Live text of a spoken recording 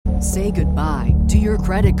Say goodbye to your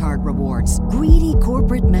credit card rewards. Greedy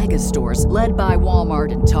corporate mega stores, led by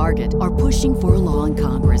Walmart and Target, are pushing for a law in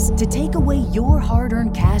Congress to take away your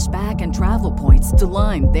hard-earned cash back and travel points to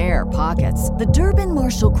line their pockets. The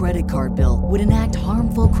Durbin-Marshall credit card bill would enact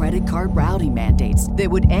harmful credit card routing mandates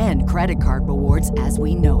that would end credit card rewards as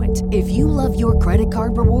we know it. If you love your credit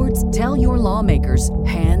card rewards, tell your lawmakers,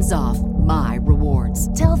 hands off my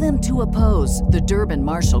rewards. Tell them to oppose the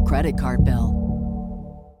Durbin-Marshall credit card bill.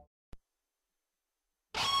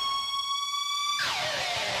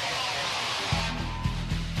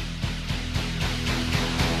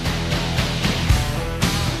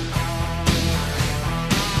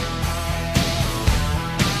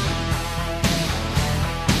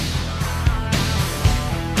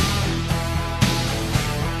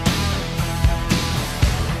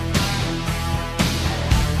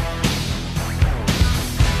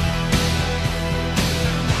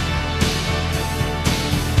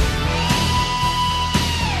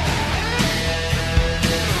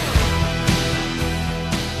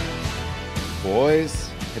 Boys,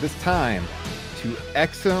 it is time to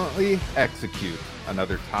excellently execute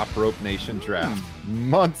another Top Rope Nation draft.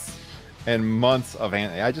 Months and months of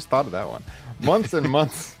I just thought of that one. Months and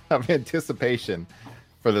months of anticipation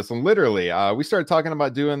for this one. Literally, we started talking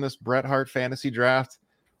about doing this Bret Hart fantasy draft.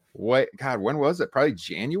 When was it? Probably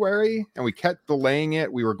January, and we kept delaying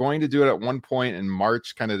it. We were going to do it at one point in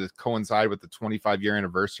March, kind of to coincide with the 25-year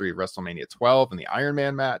anniversary of WrestleMania 12 and the Iron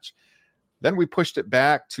Man match. Then we pushed it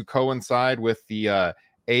back to coincide with the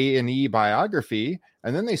A&E biography,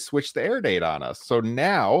 and then they switched the air date on us. So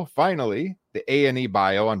now, finally, the A&E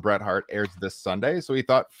bio on Bret Hart airs this Sunday. So we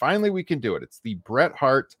thought, finally, we can do it. It's the Bret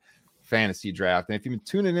Hart fantasy draft. And if you've been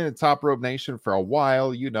tuning in to Top Rope Nation for a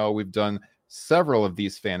while, you know we've done several of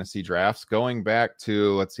these fantasy drafts going back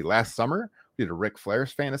to, last summer. We did a Ric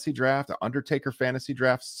Flair's fantasy draft, an Undertaker fantasy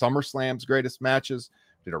draft, SummerSlam's greatest matches,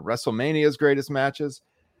 we did a WrestleMania's greatest matches.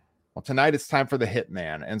 Well, tonight it's time for the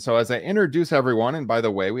Hitman. And so as I introduce everyone, and by the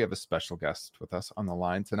way, we have a special guest with us on the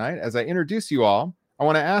line tonight. As I introduce you all, I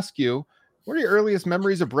want to ask you, what are your earliest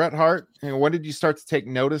memories of Bret Hart? And when did you start to take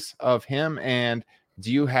notice of him? And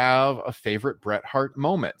do you have a favorite Bret Hart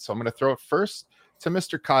moment? So I'm going to throw it first to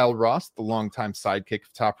Mr. Kyle Ross, the longtime sidekick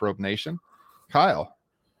of Top Rope Nation. Kyle,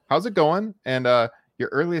 how's it going? And your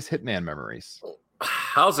earliest Hitman memories?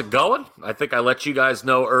 How's it going? I think I let you guys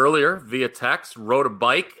know earlier via text. Rode a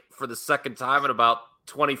bike for the second time in about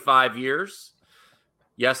 25 years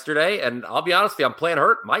yesterday. And I'll be honest with you, I'm playing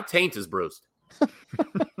hurt. My taint is bruised.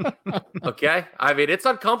 Okay? I mean, it's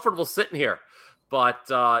uncomfortable sitting here. But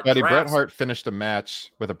Buddy, Bret Hart finished a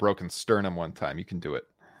match with a broken sternum one time. You can do it.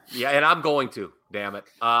 Yeah, and I'm going to. Damn it.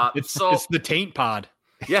 It's the taint pod.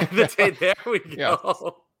 Yeah, the taint. There we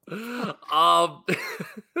go. Yeah. All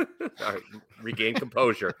right, regain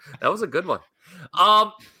composure. That was a good one.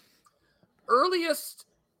 Earliest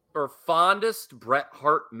or fondest Bret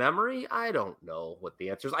Hart memory? I don't know what the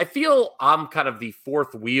answer is. I feel I'm kind of the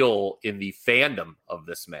fourth wheel in the fandom of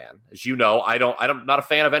this man. As you know, I'm not a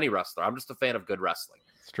fan of any wrestler. I'm just a fan of good wrestling.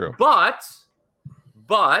 It's true. But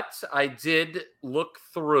I did look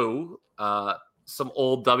through some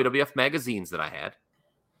old WWF magazines that I had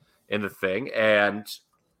in the thing. And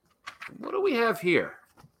what do we have here?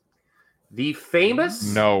 The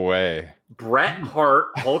famous No way. Bret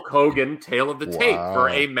Hart, Hulk Hogan, Tale of the Tape for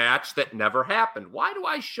a match that never happened. Why do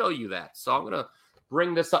I show you that? So I'm going to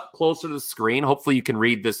bring this up closer to the screen. Hopefully you can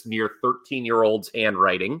read this near 13-year-old's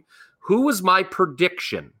handwriting. Who was my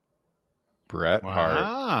prediction? Bret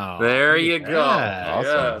Hart. There you go.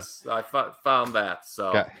 Awesome. Yes, I found that.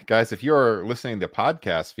 So, guys, if you're listening to the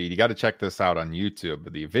podcast feed, you got to check this out on YouTube,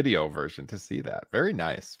 the video version, to see that. Very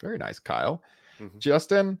nice, Kyle. Mm-hmm.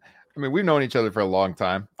 Justin, I mean, we've known each other for a long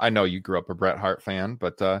time. I know you grew up a Bret Hart fan,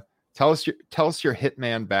 but tell us your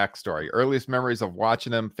Hitman backstory. Earliest memories of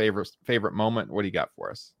watching him. Favorite moment. What do you got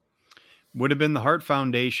for us? Would have been the Hart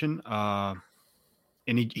Foundation, and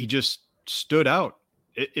he just stood out.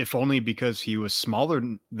 If only because he was smaller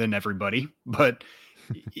than everybody, but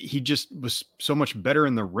he just was so much better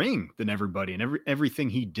in the ring than everybody, and everything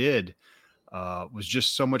he did was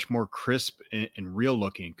just so much more crisp and real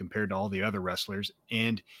looking compared to all the other wrestlers.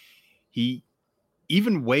 And he,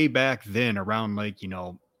 even way back then, around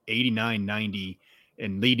 89, 90,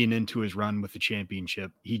 and leading into his run with the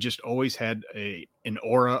championship, he just always had an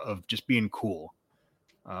aura of just being cool,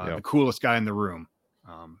 the coolest guy in the room.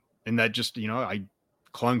 And that just, I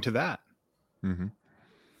clung to that. Mm-hmm.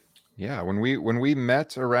 Yeah. When we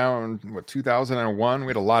met around 2001, we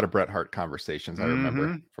had a lot of Bret Hart conversations. I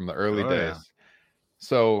remember from the early days. Yeah.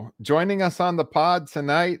 So joining us on the pod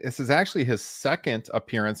tonight, this is actually his second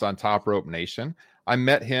appearance on Top Rope Nation. I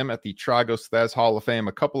met him at the Tragos Thez Hall of Fame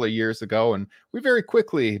a couple of years ago, and we very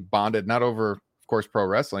quickly bonded, not over, of course, pro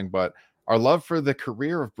wrestling, but our love for the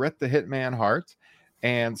career of Bret the Hitman Hart.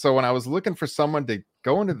 And so when I was looking for someone to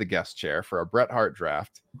go into the guest chair for a Bret Hart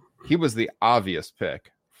draft, he was the obvious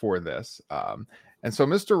pick for this. And so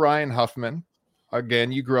Mr. Ryan Huffman,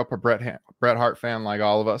 again, you grew up a Bret Hart fan like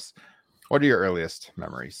all of us. What are your earliest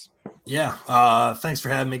memories? Yeah. Thanks for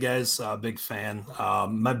having me, guys. Big fan.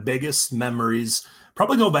 My biggest memories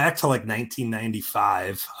probably go back to like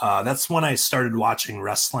 1995. That's when I started watching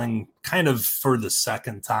wrestling kind of for the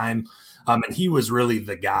second time. And he was really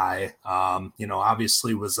the guy,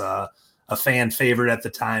 obviously was a fan favorite at the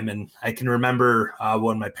time. And I can remember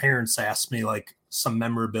when my parents asked me like some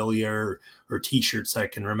memorabilia or t-shirts, I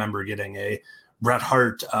can remember getting a Bret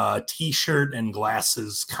Hart t-shirt and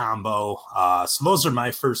glasses combo. So those are my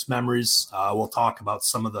first memories. We'll talk about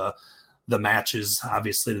some of the matches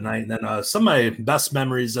obviously tonight. And then some of my best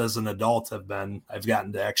memories as an adult I've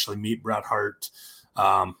gotten to actually meet Bret Hart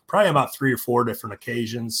probably about 3 or 4 different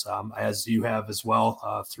occasions, as you have as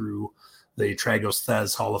well, through the Tragos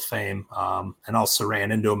Thez Hall of Fame, and also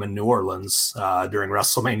ran into him in New Orleans during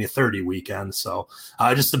WrestleMania 30 weekend. So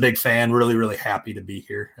just a big fan, really, really happy to be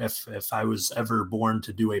here. If I was ever born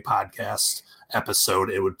to do a podcast episode,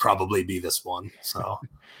 it would probably be this one. So.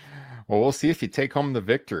 Well, we'll see if you take home the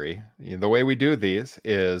victory. The way we do these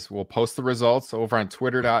is we'll post the results over on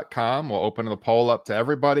twitter.com. We'll open the poll up to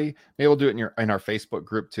everybody. Maybe we'll do it in our Facebook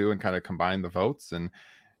group too and kind of combine the votes. And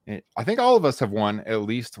I think all of us have won at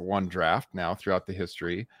least one draft now throughout the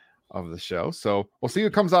history of the show. So we'll see who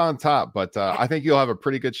comes out on top. But I think you'll have a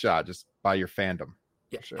pretty good shot just by your fandom.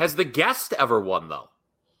 Yeah. Sure. Has the guest ever won, though?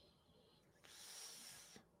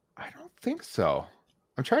 I don't think so.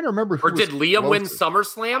 I'm trying to remember. Or did Liam win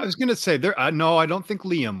SummerSlam? I was going to say no, I don't think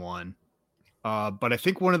Liam won. But I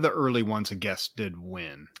think one of the early ones a guest did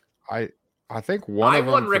win. I think one of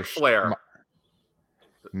them won Ric Flair.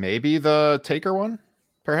 Maybe the Taker one,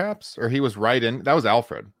 perhaps, or he was right in. That was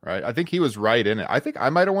Alfred, right? I think he was right in it. I think I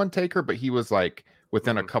might have won Taker, but he was like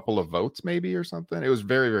within a couple of votes, maybe, or something. It was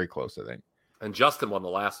very, very close, I think. And Justin won the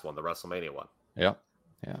last one, the WrestleMania one. Yeah.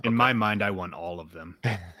 In my mind, I won all of them.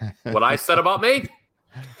 What I said about me?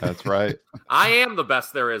 That's right. I am the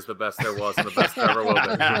best there is, the best there was, and the best there ever will be.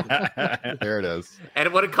 There it is.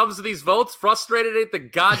 And when it comes to these votes, frustrated ain't the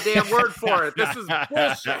goddamn word for it. This is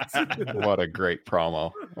bullshit. What a great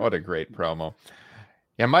promo. What a great promo.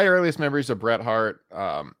 Yeah, my earliest memories of Bret Hart,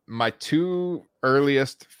 my 2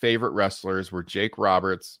 earliest favorite wrestlers were Jake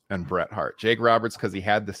Roberts and Bret Hart. Jake Roberts because he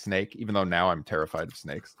had the snake, even though now I'm terrified of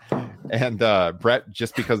snakes. And Bret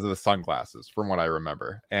just because of the sunglasses, from what I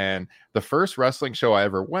remember. And the first wrestling show I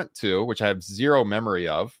ever went to, which I have zero memory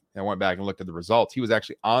of, and I went back and looked at the results, he was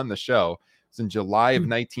actually on the show. It was in July of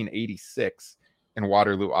 1986 in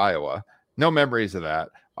Waterloo, Iowa. No memories of that.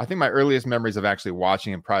 I think my earliest memories of actually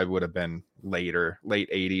watching him probably would have been late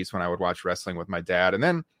 80s when I would watch wrestling with my dad. And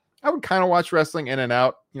then I would kind of watch wrestling in and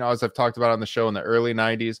out, as I've talked about on the show in the early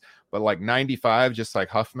 90s, but like 95, just like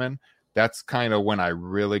Huffman, that's kind of when I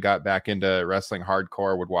really got back into wrestling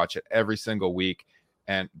hardcore, would watch it every single week.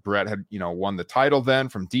 And Bret had, won the title then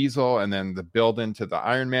from Diesel, and then the build into the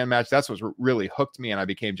Iron Man match. That's what really hooked me. And I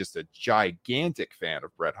became just a gigantic fan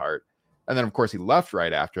of Bret Hart. And then, of course, he left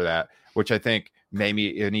right after that, which I think made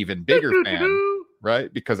me an even bigger fan,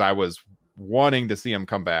 right? Because I was wanting to see him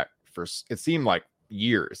come back for, it seemed like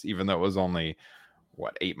years, even though it was only,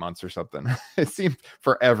 8 months or something. It seemed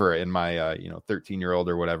forever in my, 13-year-old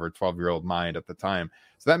or whatever, 12-year-old mind at the time.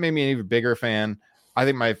 So that made me an even bigger fan. I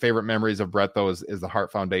think my favorite memories of Bret, though, is the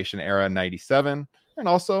Hart Foundation era in 97, and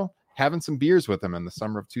also having some beers with him in the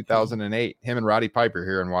summer of 2008, him and Roddy Piper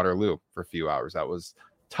here in Waterloo for a few hours. That was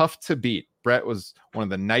tough to beat. Bret was one of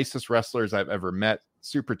the nicest wrestlers I've ever met.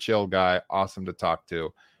 Super chill guy, awesome to talk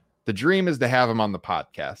to. The dream is to have him on the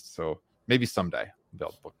podcast, so maybe someday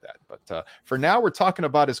they'll book that. But for now, we're talking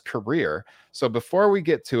about his career. So before we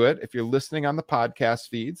get to it, if you're listening on the podcast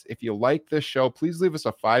feeds, if you like this show, please leave us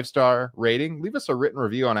a 5-star rating. Leave us a written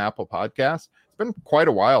review on Apple Podcasts. It's been quite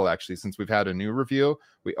a while, actually, since we've had a new review.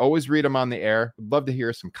 We always read them on the air. We'd love to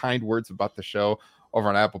hear some kind words about the show over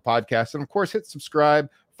on Apple Podcasts. And of course, hit subscribe.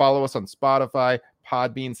 Follow us on Spotify,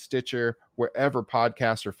 Podbean, Stitcher, wherever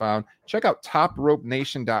podcasts are found. Check out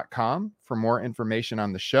topropenation.com for more information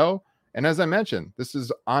on the show. And as I mentioned, this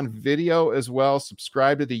is on video as well.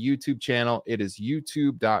 Subscribe to the YouTube channel. It is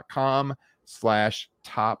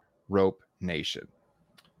youtube.com/topropenation.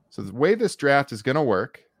 So the way this draft is going to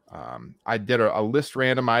work, I did a list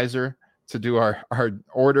randomizer to do our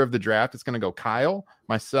order of the draft. It's going to go Kyle,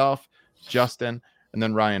 myself, Justin, and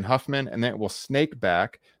then Ryan Huffman, and then it will snake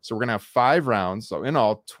back. So we're going to have 5 rounds. So in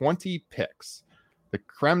all, 20 picks. The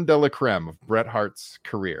creme de la creme of Bret Hart's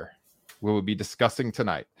career we will be discussing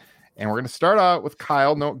tonight. And we're going to start out with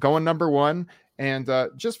Kyle going number 1. And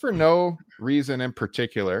just for no reason in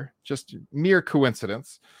particular, just mere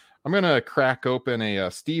coincidence, I'm going to crack open a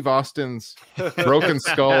Steve Austin's Broken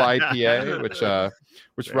Skull IPA,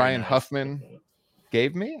 which Ryan Huffman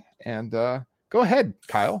gave me. And go ahead,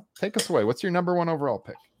 Kyle. Take us away. What's your number 1 overall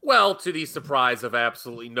pick? Well, to the surprise of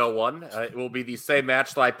absolutely no one, it will be the same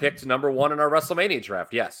match that I picked number 1 in our WrestleMania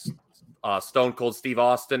draft. Yes. Stone Cold Steve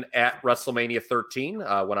Austin at WrestleMania 13.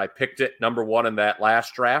 When I picked it number 1 in that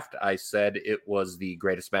last draft, I said it was the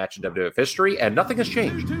greatest match in WWF history, and nothing has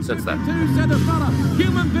changed since then. Said there's not a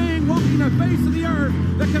human being walking the face of the earth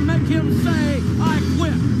that can make him say, I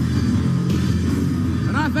quit.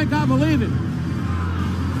 And I think I believe it.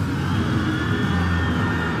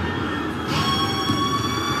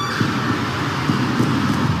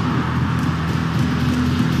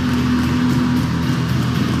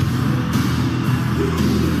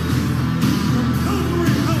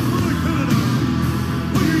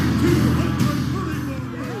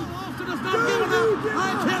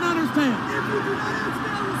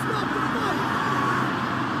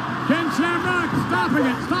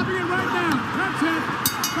 Stopping it right now. That's it.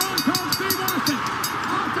 Stone Cold Steve Austin.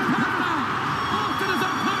 Austin has it out. Austin is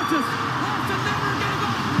unconscious. Austin never gave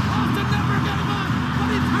up. Austin never gave up. But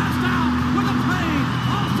he passed out with a pain.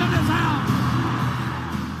 Austin is out.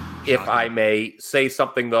 If I may say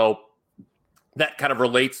something, though, that kind of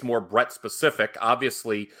relates more Bret specific.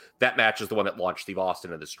 Obviously, that match is the one that launched Steve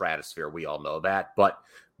Austin into the stratosphere. We all know that. But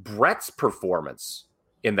Bret's performance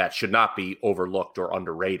in that should not be overlooked or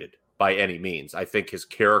underrated by any means. I think his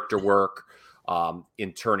character work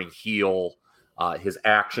in turning heel, his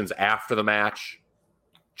actions after the match,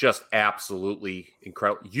 just absolutely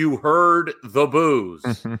incredible. You heard the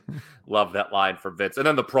boos. Love that line from Vince. And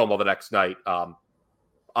then the promo the next night,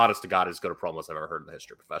 honest to God, as good a promo as I've ever heard in the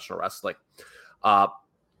history of professional wrestling.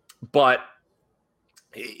 But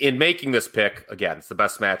in making this pick, again, it's the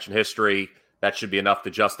best match in history. That should be enough to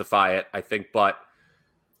justify it, I think. But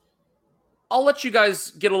I'll let you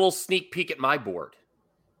guys get a little sneak peek at my board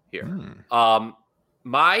here.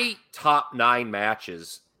 My top 9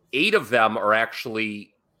 matches, 8 of them are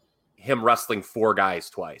actually him wrestling 4 guys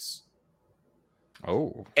twice.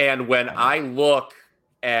 Oh. And when I look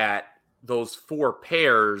at those 4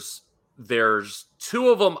 pairs, there's 2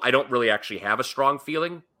 of them I don't really actually have a strong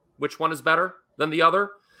feeling which one is better than the other.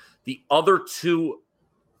 The other 2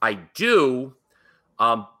 I do.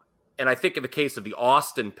 And I think in the case of the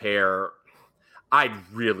Austin pair, I'd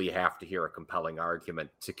really have to hear a compelling argument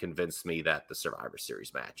to convince me that the Survivor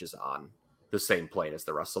Series match is on the same plane as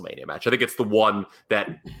the WrestleMania match. I think it's the one that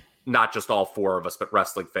not just all 4 of us, but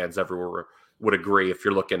wrestling fans everywhere would agree. If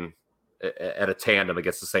you're looking at a tandem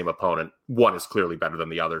against the same opponent, one is clearly better than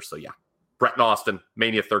the other. So yeah, Bret and Austin,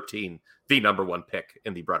 Mania 13, the number 1 pick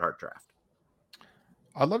in the Bret Hart draft.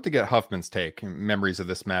 I'd love to get Huffman's take, memories of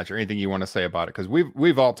this match, or anything you want to say about it, because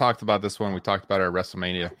we've all talked about this one. We talked about our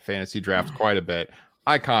WrestleMania fantasy draft quite a bit.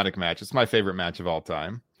 Iconic match. It's my favorite match of all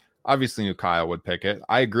time. Obviously knew Kyle would pick it.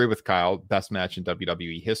 I agree with Kyle. Best match in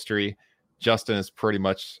WWE history. Justin is pretty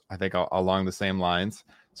much, I think, along the same lines.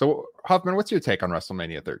 So Huffman, what's your take on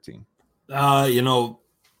WrestleMania 13?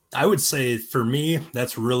 I would say for me,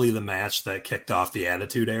 that's really the match that kicked off the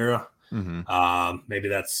Attitude Era. Maybe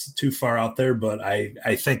that's too far out there, but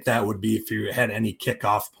I think that would be if you had any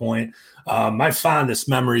kickoff point. My fondest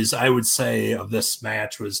memories, I would say, of this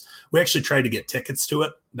match was we actually tried to get tickets to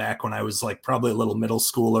it back when I was like probably a little middle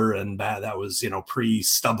schooler, and that was pre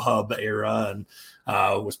StubHub era, and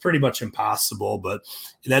was pretty much impossible. But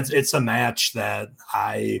it's a match that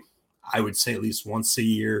I would say at least once a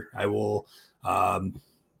year I will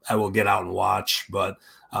get out and watch. But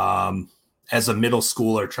as a middle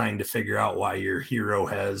schooler trying to figure out why your hero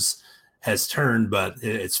has turned, but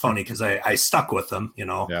it's funny because I stuck with them,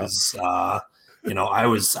 because I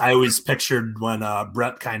always pictured when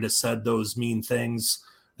Bret kind of said those mean things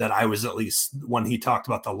that I was, at least when he talked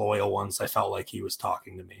about the loyal ones, I felt like he was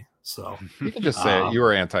talking to me. So you can just say it. You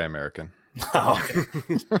were anti-American. Okay.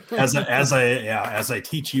 As I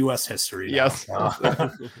teach U.S. history. Yes.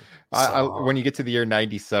 When you get to the year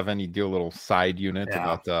 97, you do a little side unit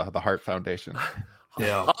about the Hart Foundation.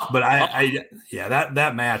 Yeah, but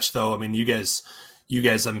that match though. I mean, you guys,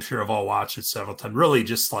 I'm sure have all watched it several times. Really,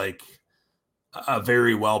 just like a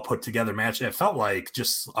very well put together match. It felt like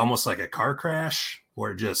just almost like a car crash,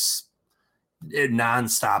 where just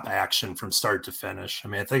nonstop action from start to finish. I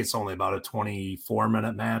mean, I think it's only about a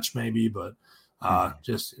 24-minute match, maybe, but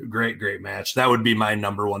Just great match. That would be my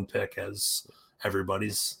number one pick as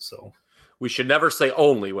everybody's. So we should never say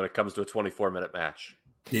only when it comes to a 24-minute match.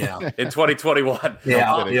 Yeah. In 2021.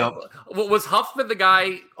 Yeah. Was Huffman the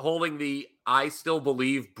guy holding the I still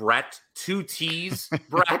believe Bret 2 T's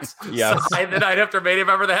Bret Yes. sign the night after Mania?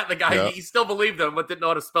 Remember that? The guy, Yep. he still believed him, but didn't know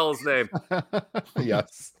how to spell his name.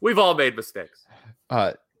 Yes. We've all made mistakes.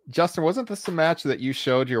 Justin, wasn't this the match that you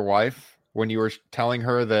showed your wife when you were telling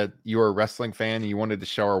her that you were a wrestling fan and you wanted to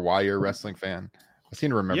show her why you're a wrestling fan? I seem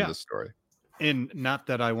to remember this story. And not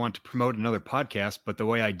that I want to promote another podcast, but the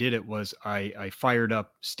way I did it was I fired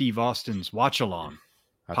up Steve Austin's Watch Along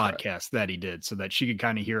podcast that he did so that she could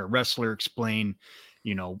kind of hear a wrestler explain,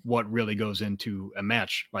 what really goes into a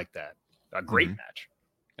match like that. A great match.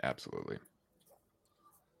 Absolutely.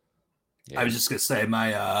 I was just going to say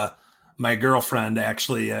my girlfriend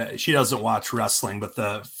actually, she doesn't watch wrestling, but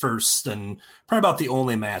the first and probably about the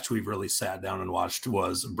only match we've really sat down and watched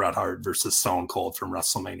was Bret Hart versus Stone Cold from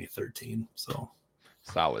WrestleMania 13. So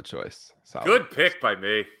solid choice. Good pick by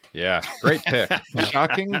me. Yeah, great pick.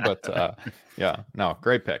 Shocking, but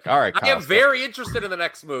great pick. All right, I am very interested in the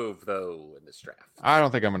next move, though, in this draft. I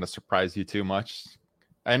don't think I'm going to surprise you too much.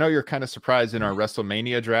 I know you're kind of surprised in our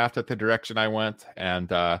WrestleMania draft at the direction I went, and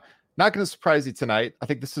not going to surprise you tonight. I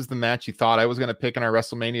think this is the match you thought I was going to pick in our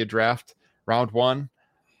WrestleMania draft, round 1.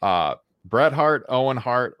 Bret Hart, Owen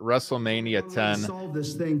Hart, WrestleMania 10. Solve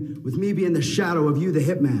this thing with me being the shadow of you, the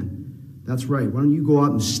Hitman. That's right. Why don't you go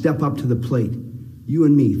out and step up to the plate? You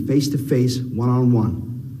and me, face to face,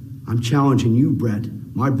 one-on-one. I'm challenging you, Bret,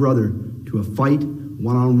 my brother, to a fight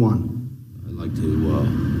one-on-one. I'd like to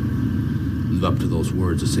live up to those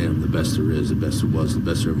words and say I'm the best there is, the best there was, the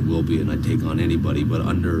best there ever will be, and I take on anybody, but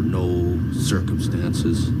under no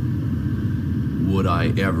circumstances would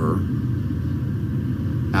I ever,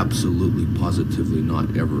 absolutely, positively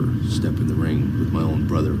not ever step in the ring with my own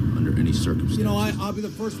brother under any circumstances. I'll be the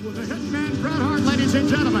first one. The Hitman Bret Hart, ladies and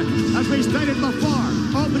gentlemen, as we stated before,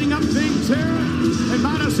 opening up things here in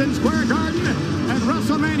Madison Square Garden at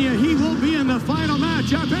WrestleMania. He will be in the final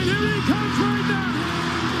matchup, and here he comes right now.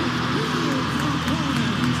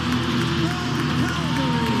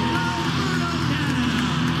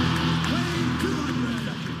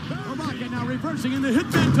 Reversing in the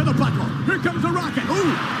Hitman to the buckle. Here comes the Rocket.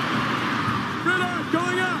 Ooh! Bret Hart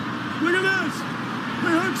going up. Look at this.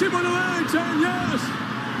 He hooks him on the legs, and yes,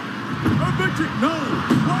 a victory. No.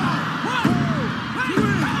 Wow.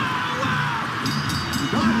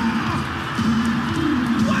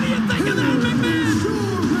 What do you think of that, McMahon?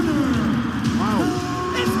 Wow.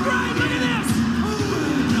 It's great. Look at this.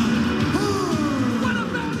 What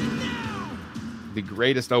about it now? The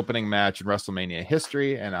greatest opening match in WrestleMania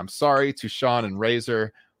history, and I'm sorry to Sean and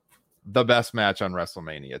Razor, the best match on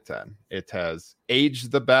WrestleMania 10. It has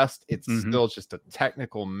aged the best. It's still just a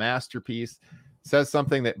technical masterpiece. Says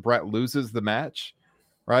something that Bret loses the match,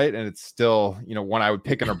 right? And it's still, when I would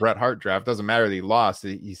pick in a Bret Hart draft, doesn't matter that he lost.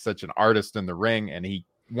 He's such an artist in the ring, and he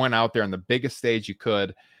went out there on the biggest stage you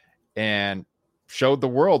could and showed the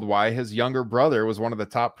world why his younger brother was one of the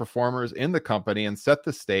top performers in the company and set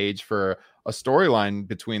the stage for a storyline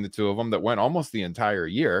between the two of them that went almost the entire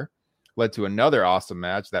year, led to another awesome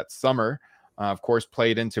match that summer, of course,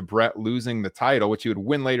 played into Bret losing the title, which he would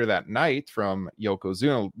win later that night from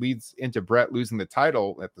Yokozuna, leads into Bret losing the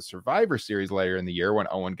title at the Survivor Series later in the year when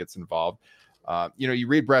Owen gets involved. You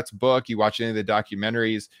read Bret's book, you watch any of the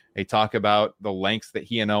documentaries, they talk about the lengths that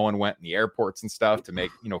he and Owen went in the airports and stuff to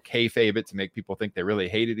make, kayfabe it, to make people think they really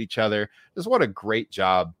hated each other. Just what a great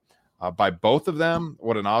job by both of them.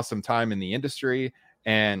 What an awesome time in the industry.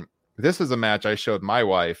 And this is a match I showed my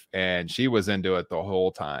wife, and she was into it the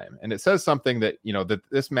whole time. And it says something that, that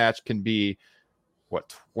this match can be,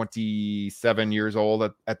 27 years old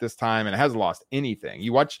at this time, and it hasn't lost anything.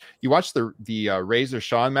 You watch the Razor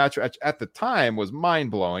Shawn match, which at the time was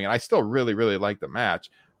mind-blowing, and I still really, really like the match.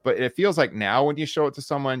 But it feels like now when you show it to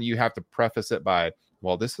someone, you have to preface it by,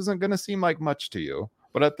 well, this isn't going to seem like much to you.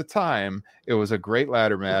 But at the time, it was a great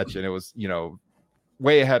ladder match, and it was,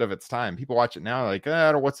 way ahead of its time. People watch it now like,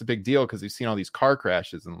 what's the big deal? Because they've seen all these car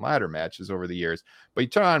crashes and ladder matches over the years. But you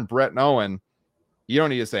turn on Bret and Owen, you don't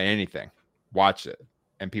need to say anything. Watch it,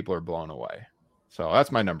 and people are blown away. So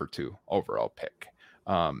that's my number 2 overall pick.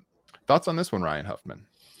 Thoughts on this one, Ryan Huffman?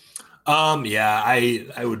 Yeah,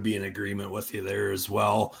 I would be in agreement with you there as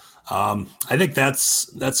well. I think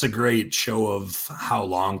that's a great show of how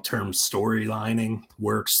long-term storylining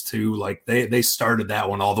works too. Like they started that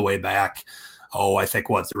one all the way back I think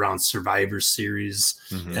around Survivor Series,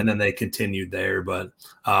 and then they continued there. But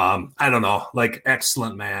I don't know, like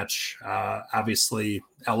excellent match. Obviously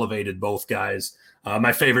elevated both guys.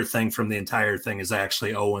 My favorite thing from the entire thing is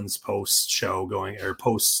actually Owens post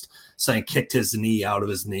saying kicked his knee out of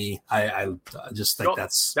his knee. I just think that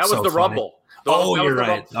was so the funny. Rumble. You're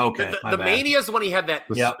right. Okay, the Mania is when he had that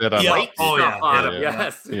white stuff on him. Yeah.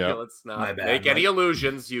 Yes. Yeah. Let's not make any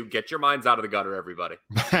illusions. You get your minds out of the gutter, everybody.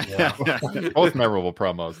 Both memorable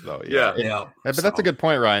promos, though. Yeah. But that's a good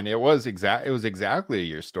point, Ryan. It was exactly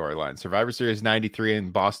your storyline. Survivor Series 93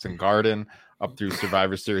 in Boston Garden up through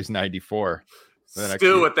Survivor Series 94.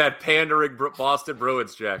 Stu with that pandering Boston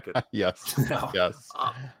Bruins jacket. Yes. Yes.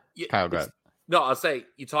 Kyle, go ahead. No, I'll say,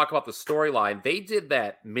 you talk about the storyline. They did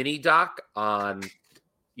that mini doc on,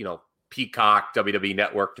 Peacock, WWE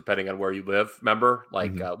Network, depending on where you live. Remember?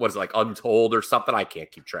 Like, what is it, like Untold or something? I can't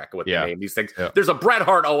keep track of what they name these things. Yeah. There's a Bret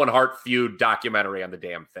Hart, Owen Hart feud documentary on the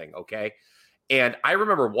damn thing, okay? And I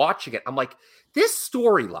remember watching it. I'm like, this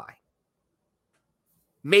storyline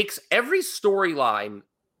makes every storyline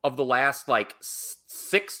of the last,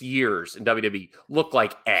 6 years in WWE look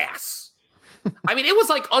like ass. I mean, it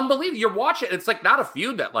was unbelievable. You're watching it. It's not a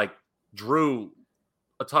feud that drew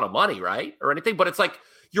a ton of money, right? Or anything. But it's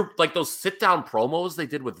you're those sit down promos they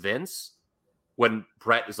did with Vince when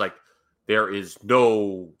Bret is there is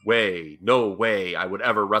no way I would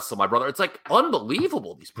ever wrestle my brother. It's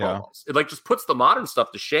unbelievable, these promos. Yeah. It just puts the modern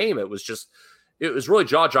stuff to shame. It was really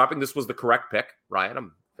jaw dropping. This was the correct pick, Ryan.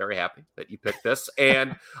 I'm very happy that you picked this.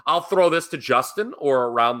 And I'll throw this to Justin or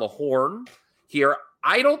around the horn here.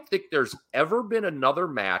 I don't think there's ever been another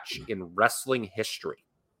match in wrestling history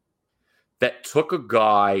that took a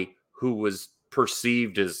guy who was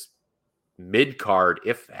perceived as mid-card,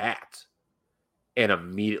 if that, and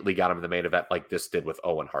immediately got him in the main event like this did with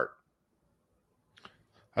Owen Hart.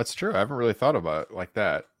 That's true. I haven't really thought about it like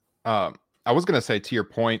that. I was going to say, to your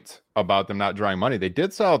point about them not drawing money, they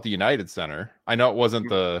did sell at the United Center. I know it wasn't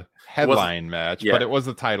the headline match, but it was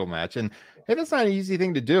the title match. And hey, that's not an easy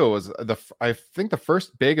thing to do. It was I think the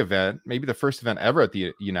first big event, maybe the first event ever at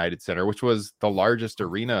the United Center, which was the largest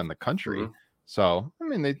arena in the country. So, I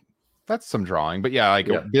mean, that's some drawing, but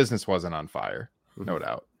business wasn't on fire, no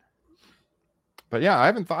doubt. But yeah, I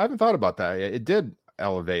haven't thought about that. It did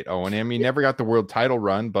elevate Owen. I mean, he never got the world title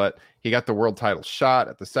run, but he got the world title shot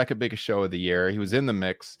at the second biggest show of the year. He was in the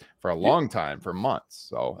mix for a long time, for months.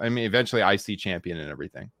 So, I mean, eventually IC champion and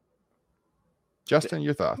everything. Justin,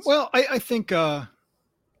 your thoughts? Well, I think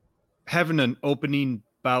having an opening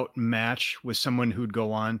bout match with someone who'd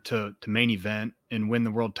go on to main event and win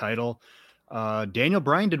the world title, Daniel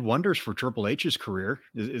Bryan did wonders for Triple H's career.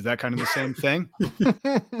 Is that kind of the same thing?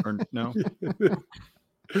 Or no?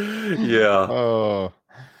 Yeah. Oh,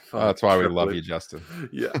 that's why we love you, Justin.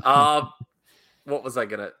 Yeah. What was I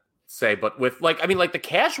gonna say? But with the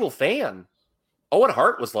casual fan, Owen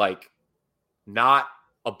Hart was not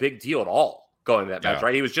a big deal at all going to that match,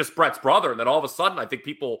 right? He was just Bret's brother, and then all of a sudden, I think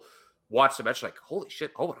people watched the match holy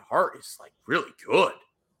shit, Owen Hart is really good.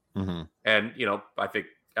 Mm-hmm. And I think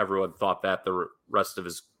everyone thought that the rest of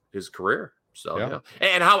his career. So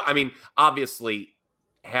and obviously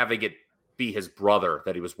having it be his brother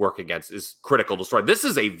that he was working against is critical to story. This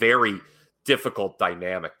is a very difficult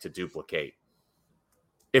dynamic to duplicate,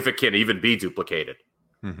 if it can even be duplicated,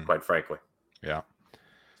 quite frankly. Yeah.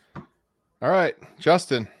 All right,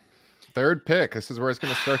 Justin, third pick. This is where it's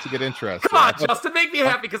going to start to get interesting. Come on, Justin, make me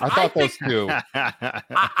happy, because I thought those two.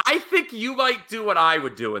 I think you might do what I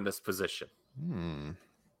would do in this position.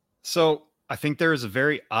 So I think there is a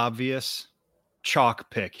very obvious chalk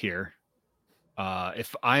pick here.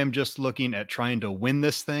 If I am just looking at trying to win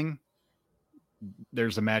this thing,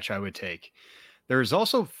 there's a match I would take. There's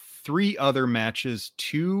also 3 other matches,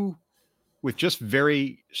 2 with just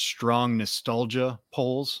very strong nostalgia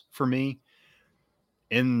pulls for me.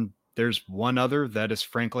 And there's one other that is,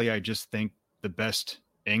 frankly, I just think the best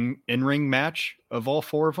in-ring match of all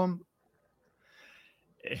 4 of them.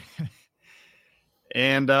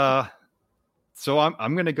 And so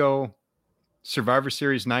I'm going to go Survivor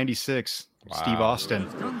Series 96. Wow. Steve Austin.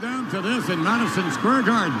 It's come down to this in Madison Square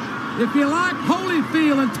Garden. If you like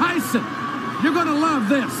Holyfield and Tyson, you're going to love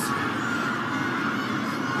this.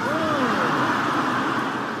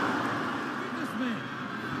 This man.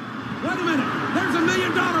 Wait a minute. There's $1 million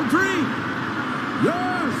dream.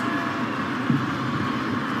 Yes.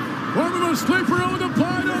 One of the sleeper on the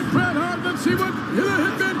plate on Bret Hart. Let's see what the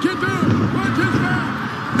Hitman can do. Watch his back.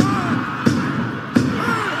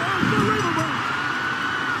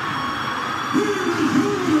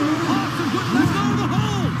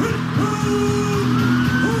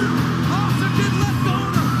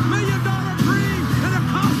 $1 million dream.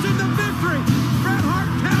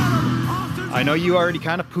 I know you already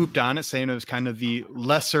kind of pooped on it, saying it was kind of the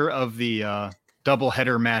lesser of the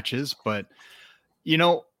doubleheader matches, but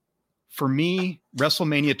for me,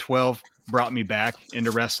 WrestleMania 12 brought me back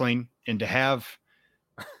into wrestling, and to have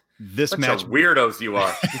this match, weirdos you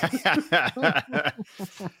are.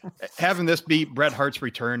 Having this be Bret Hart's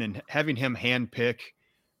return and having him handpick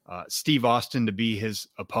Steve Austin to be his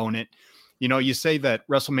opponent. You say that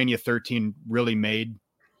WrestleMania 13 really made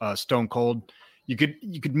Stone Cold. You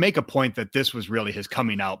could make a point that this was really his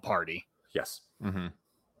coming out party. Yes. Mm-hmm.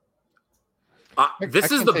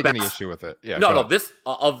 This is the best. Any issue with it? Yeah. No. This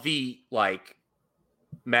of the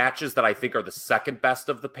matches that I think are the second best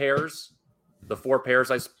of the pairs, the 4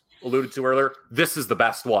 pairs I alluded to earlier. This is the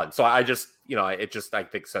best one. So I just, I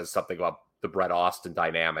think says something about the Bret Austin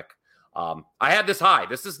dynamic. I had this high.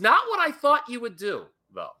 This is not what I thought you would do,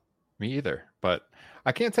 though. Me either, but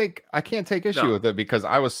I can't take issue with it because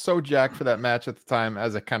I was so jacked for that match at the time,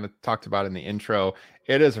 as I kind of talked about in the intro.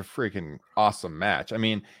 It is a freaking awesome match. I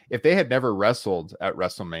mean, if they had never wrestled at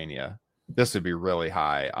WrestleMania, this would be really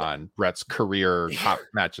high on Bret's career top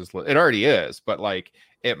matches. It already is, but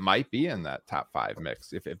it might be in that top 5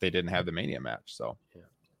 mix if they didn't have the Mania match. So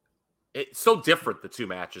it's so different, the 2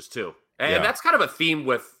 matches too. And that's kind of a theme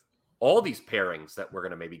with all these pairings that we're going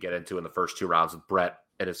to maybe get into in the first 2 rounds with Bret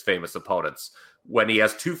and his famous opponents. When he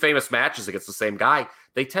has 2 famous matches against the same guy,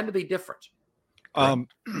 they tend to be different. Right?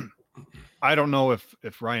 I don't know if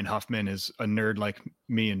Ryan Huffman is a nerd like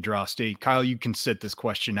me and Drosty. Kyle, you can sit this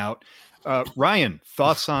question out. Ryan,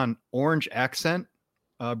 thoughts on orange accent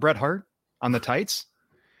Bret Hart on the tights?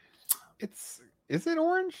 Is it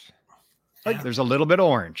orange? There's a little bit of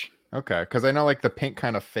orange. Okay, because I know the pink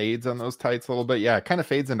kind of fades on those tights a little bit. Yeah, it kind of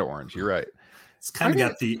fades into orange. You're right. It's kind of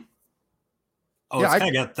got the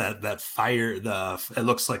got that fire. It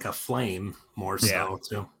looks like a flame more so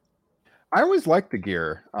too. I always liked the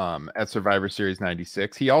gear at Survivor Series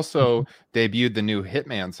 96. He also debuted the new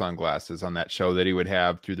Hitman sunglasses on that show that he would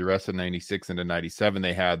have through the rest of 96 into 97.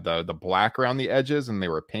 They had the black around the edges and they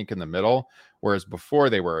were pink in the middle, whereas before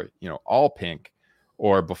they were, all pink,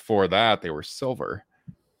 or before that they were silver.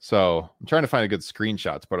 So I'm trying to find a good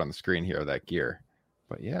screenshot to put on the screen here of that gear.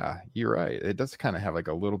 But yeah, you're right. It does kind of have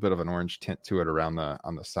a little bit of an orange tint to it around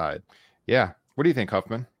on the side. Yeah. What do you think,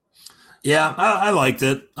 Huffman? Yeah, I liked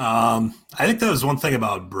it. I think that was one thing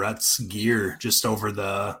about Bret's gear just over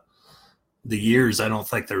the years. I don't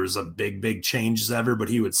think there was a big changes ever, but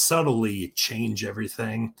he would subtly change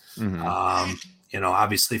everything. Mm-hmm.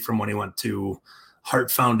 Obviously from when he went to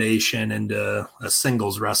Hart Foundation into a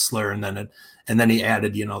singles wrestler, and then he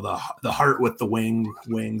added, the heart with the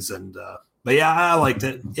wings, and but yeah, I liked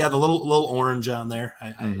it. Yeah, the little orange on there.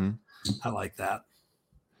 I like that.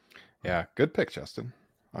 Yeah, good pick, Justin.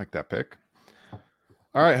 I like that pick.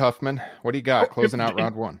 All right, Huffman, what do you got closing out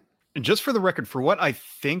round 1? And just for the record, for what I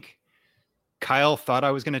think Kyle thought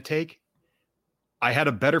I was going to take, I had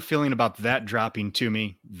a better feeling about that dropping to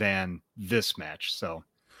me than this match. So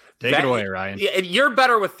take it away, Ryan. Yeah, and you're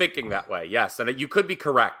better with thinking that way. Yes. And you could be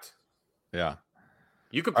correct. Yeah.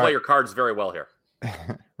 You could play your cards very well here.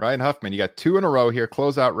 Ryan Huffman, you got 2 in a row here.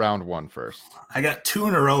 Close out round 1 first. I got 2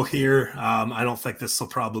 in a row here. I don't think this will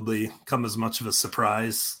probably come as much of a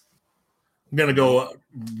surprise. I'm going to go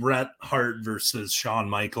Bret Hart versus Shawn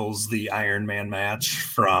Michaels, the Iron Man match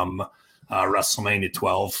from WrestleMania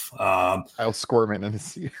 12. I'll squirm in his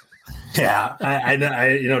seat. Yeah, I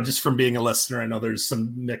just from being a listener, I know there's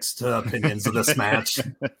some mixed opinions of this match.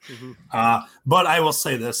 But I will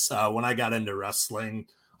say this: when I got into wrestling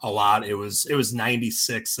a lot, it was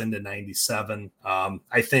 96 into 97.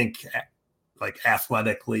 I think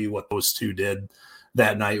athletically, what those two did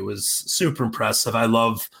that night was super impressive. I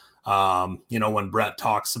love, when Bret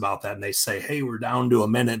talks about that and they say, "Hey, we're down to a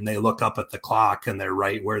minute," and they look up at the clock and they're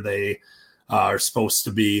right where they are supposed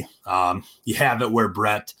to be. You have it where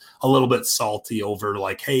Bret a little bit salty over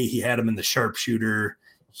hey, he had him in the sharpshooter.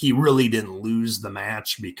 He really didn't lose the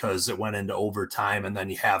match because it went into overtime, and then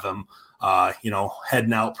you have him,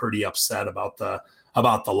 heading out pretty upset about the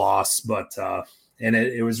loss. But and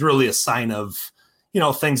it was really a sign of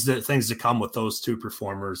things to come with those two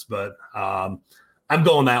performers. But I'm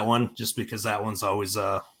going that one just because that one's always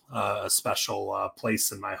a special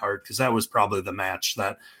place in my heart, because that was probably the match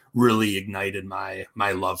that really ignited my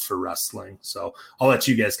love for wrestling. So I'll let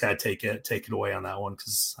you guys kind of take it away on that one,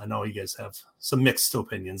 because I know you guys have some mixed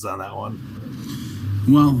opinions on that one.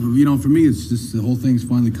 Well, for me, it's just the whole thing's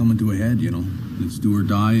finally coming to a head. It's do or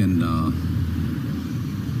die, and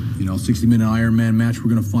 60-minute Iron Man match. We're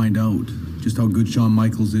gonna find out just how good Shawn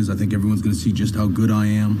Michaels is. I think everyone's gonna see just how good I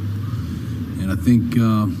am, and I think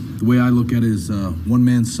the way I look at it is one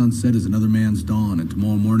man's sunset is another man's dawn, and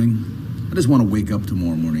tomorrow morning I just want to wake up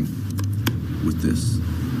tomorrow morning with this.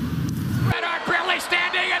 Bret Hart barely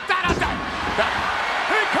standing and Donaldson.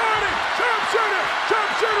 He caught it. Sharpshooter.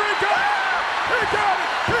 Sharpshooter. He got it. He got it.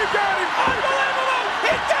 He got him. Unbelievable.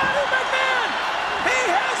 He got him, McMahon. He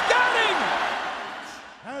has got him.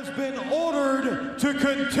 Has been ordered to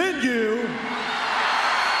continue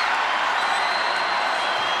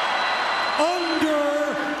under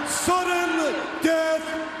sudden death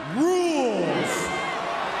rules.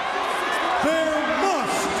 There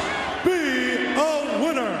must be a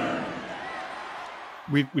winner.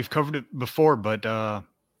 We've covered it before, but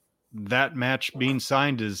that match being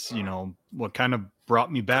signed is, what kind of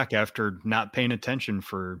brought me back after not paying attention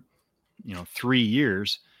for, 3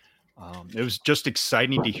 years. It was just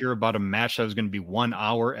exciting to hear about a match that was going to be 1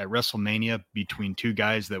 hour at WrestleMania between two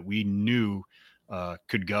guys that we knew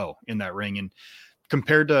could go in that ring. And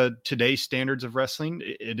compared to today's standards of wrestling,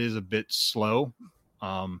 it is a bit slow.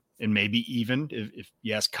 And maybe even if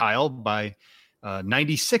you ask Kyle, by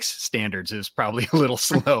 96 standards is probably a little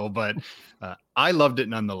slow, but I loved it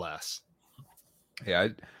nonetheless. Yeah,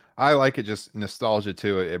 I like it, just nostalgia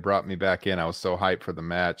too. It brought me back in. I was so hyped for the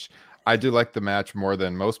match. I do like the match more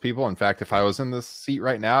than most people. In fact, if I was in this seat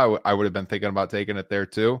right now, I would have been thinking about taking it there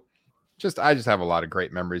too. I just have a lot of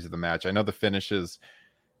great memories of the match. I know the finish is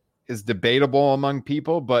debatable among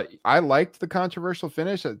people, but I liked the controversial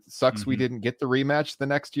finish. It sucks we didn't get the rematch the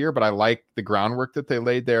next year, but I like the groundwork that they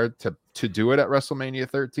laid there to do it at WrestleMania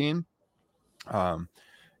 13.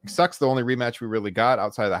 It sucks the only rematch we really got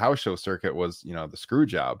outside of the house show circuit was, the screw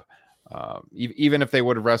job. Even if they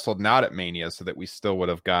would have wrestled not at Mania, so that we still would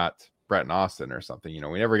have got Bret and Austin or something,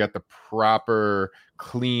 we never got the proper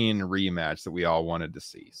clean rematch that we all wanted to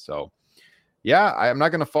see. So yeah, I'm not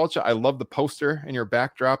going to fault you. I love the poster in your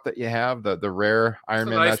backdrop that you have, the rare Iron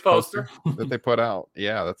Man nice match poster that they put out.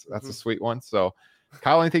 Yeah, that's a sweet one. So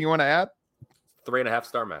Kyle, anything you want to add?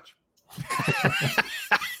 3.5-star match.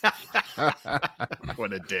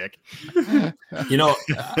 What a dick.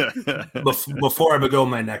 Before I go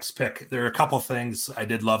my next pick, there are a couple things I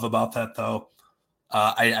did love about that though.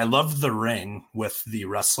 I loved the ring with the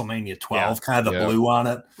WrestleMania 12, kind of the blue on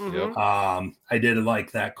it. I did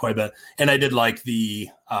like that quite a bit, and I did like the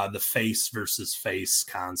face versus face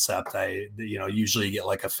concept. I usually get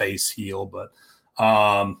like a face heel, but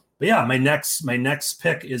yeah, my next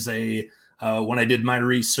pick is when I did my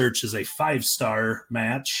research, is a 5-star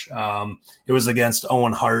match. It was against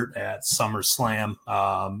Owen Hart at SummerSlam.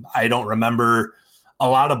 I don't remember a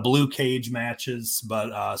lot of blue cage matches,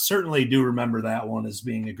 but certainly do remember that one as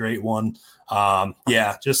being a great one.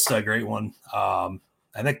 Yeah, just a great one. I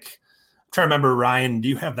think I'm trying to remember, Ryan, do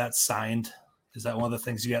you have that signed? Is that one of the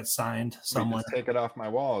things you got signed somewhere? Take it off my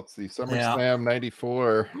wall. It's the SummerSlam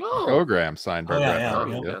 94 program signed by Bret.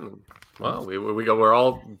 Well, we're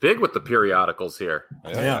all big with the periodicals here.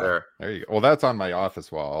 Yeah. There you go. Well, that's on my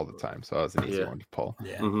office wall all the time, so it's an easy one to pull.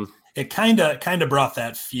 Yeah. It kind of brought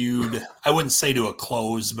that feud, I wouldn't say to a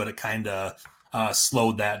close, but it kind of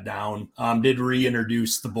slowed that down. Did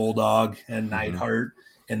reintroduce the Bulldog and Neidhart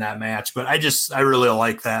in that match, but I really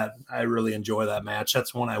like that. I really enjoy that match.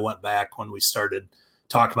 That's when I went back when we started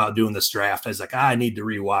talking about doing this draft. I was like, I need to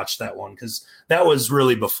rewatch that one, because that was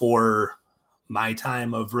really before my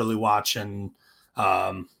time of really watching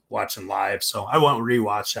live. So I won't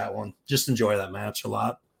rewatch that one. Just enjoy that match a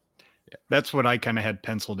lot. That's what I kind of had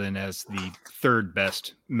penciled in as the third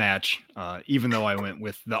best match, even though I went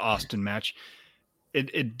with the Austin match.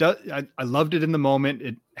 It does. I loved it in the moment.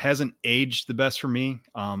 It hasn't aged the best for me.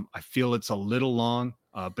 I feel it's a little long,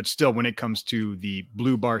 but still, when it comes to the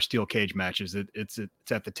blue bar steel cage matches, it's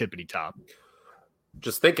at the tippity top.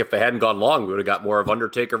 Just think, if they hadn't gone long, we would have got more of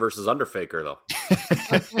Undertaker versus Underfaker, though.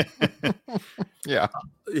 Yeah.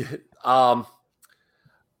 I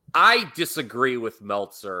disagree with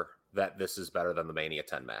Meltzer that this is better than the Mania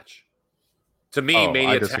 10 match. To me,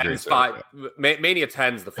 Mania 10 is Mania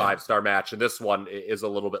 10 is the 5-star match, and this one is a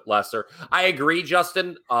little bit lesser. I agree,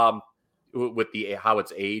 Justin, with how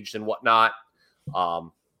it's aged and whatnot.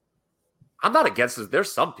 I'm not against it.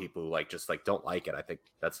 There's some people who don't like it. I think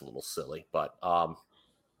that's a little silly, but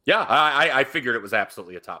yeah, I figured it was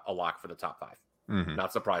absolutely a lock for the top 5. Mm-hmm.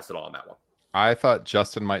 Not surprised at all on that one. I thought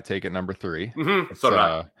Justin might take it number 3. Mm-hmm. So did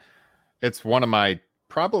I. It's one of my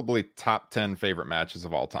probably top 10 favorite matches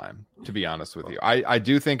of all time, to be honest with you. I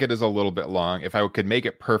do think it is a little bit long. If I could make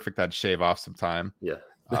it perfect, I'd shave off some time. Yeah.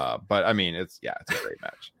 But I mean, it's a great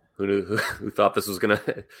match. Who thought this was going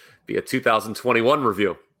to be a 2021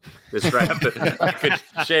 review? This draft, I could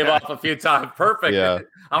shave off a few times. Perfect. Yeah.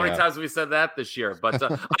 How many times have we said that this year? But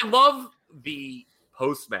I love the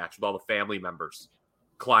post match with all the family members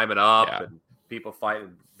climbing up and people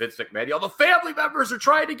fighting Vince McMahon. All the family members are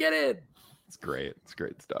trying to get in. It's great. It's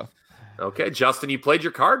great stuff. Okay, Justin, you played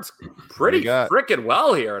your cards pretty freaking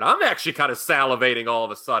well here, and I'm actually kind of salivating all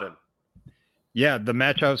of a sudden. Yeah, the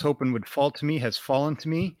match I was hoping would fall to me has fallen to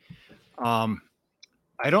me.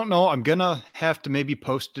 I don't know. I'm going to have to maybe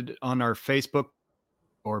post it on our Facebook,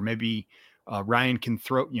 or maybe Ryan can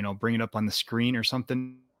bring it up on the screen or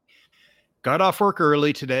something. Got off work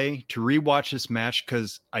early today to rewatch this match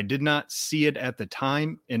because I did not see it at the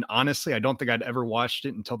time. And honestly, I don't think I'd ever watched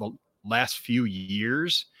it until the last few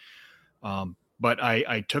years. But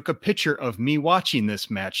I took a picture of me watching this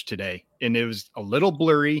match today, and it was a little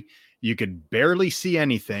blurry. You could barely see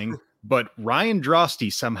anything, but Ryan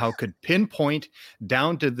Drosty somehow could pinpoint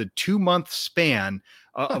down to the 2-month span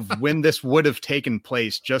of when this would have taken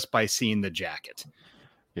place just by seeing the jacket.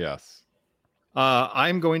 Yes.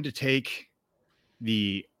 I'm going to take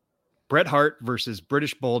the Bret Hart versus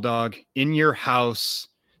British Bulldog in your house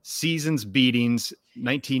seasons beatings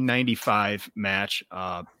 1995 match.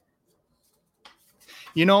 For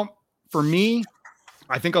me,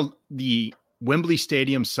 I think the Wembley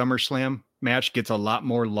Stadium SummerSlam match gets a lot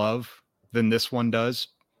more love than this one does,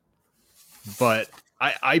 but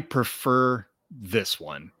I prefer this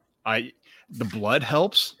one. The blood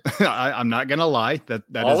helps. I'm not gonna lie. That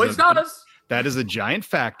always does. That is a giant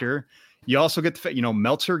factor. You also get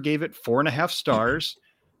Meltzer gave it 4.5 stars.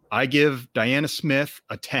 I give Diana Smith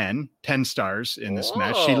a 10 stars in this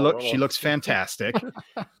match. She looks fantastic.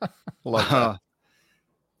 Love that.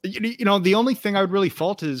 The only thing I would really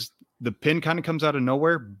fault is the pin kind of comes out of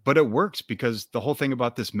nowhere, but it works because the whole thing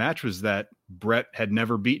about this match was that Bret had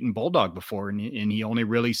never beaten Bulldog before, and he only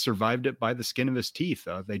really survived it by the skin of his teeth.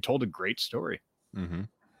 They told a great story. Mm-hmm.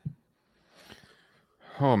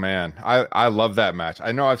 Oh man, I love that match.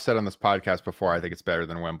 I know I've said on this podcast before, I think it's better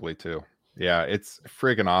than Wembley too. Yeah, it's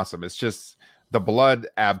friggin' awesome. It's just the blood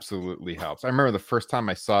absolutely helps. I remember the first time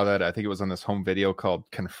I saw that, I think it was on this home video called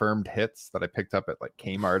Confirmed Hits that I picked up at like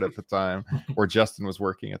Kmart at the time, where Justin was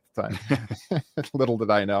working at the time. Little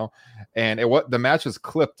did I know. And the match was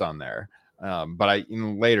clipped on there. But I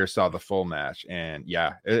later saw the full match, and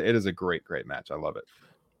yeah, it is a great, great match. I love it.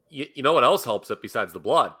 You know what else helps it besides the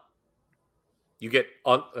blood? You get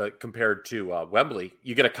compared to Wembley,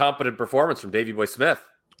 you get a competent performance from Davey Boy Smith.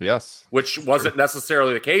 Yes, which wasn't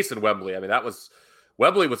necessarily the case in Wembley. I mean,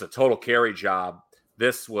 Wembley was a total carry job.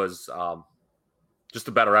 This was just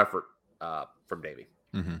a better effort from Davey.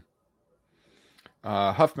 Mm-hmm.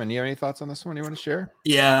 Huffman, you have any thoughts on this one you want to share?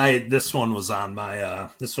 Yeah, this one was on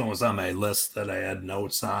my list that I had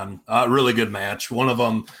notes on. Really good match. One of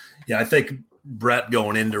them, I think Bret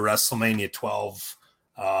going into WrestleMania 12.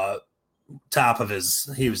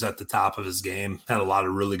 He was at the top of his game, had a lot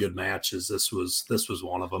of really good matches. This was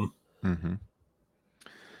one of them. Mm-hmm.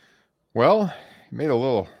 Well, you made it a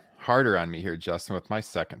little harder on me here, Justin, with my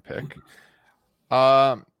second pick.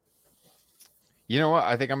 You know what?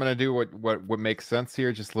 I think I'm going to do what makes sense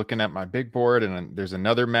here. Just looking at my big board, and there's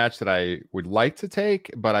another match that I would like to take,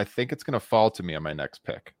 but I think it's going to fall to me on my next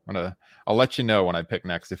pick. I'll let you know when I pick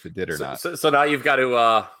next if it did or not. So now you've got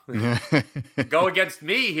to go against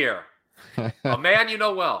me here. A man you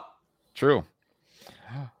know well. True.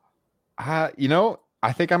 I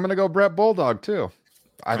think I'm going to go Bret Bulldog too.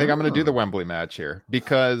 I think I'm going to do the Wembley match here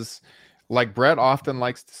because, like Bret often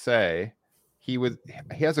likes to say, he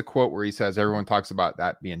has a quote where he says everyone talks about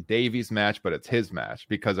that being Davey's match, but it's his match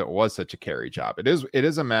because it was such a carry job. It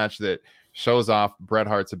is a match that shows off Bret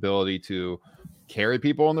Hart's ability to carry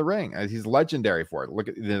people in the ring. He's legendary for it. Look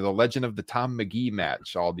at the legend of the Tom McGee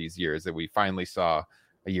match all these years that we finally saw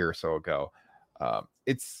a year or so ago.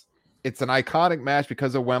 It's an iconic match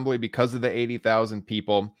because of Wembley, because of the 80,000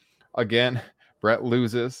 people. Again, Bret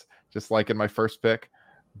loses, just like in my first pick,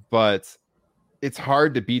 but it's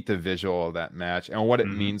hard to beat the visual of that match and what it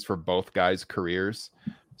means for both guys' careers.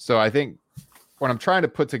 So I think when I'm trying to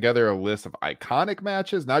put together a list of iconic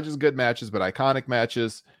matches, not just good matches, but iconic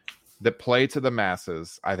matches that play to the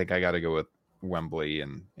masses, I think I got to go with Wembley,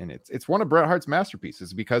 and it's one of Bret Hart's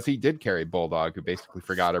masterpieces because he did carry Bulldog, who basically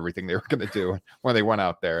forgot everything they were going to do when they went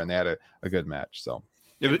out there, and they had a good match. So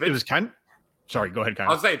it was kind of, sorry, go ahead. I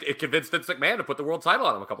was saying it convinced Vince McMahon to put the world title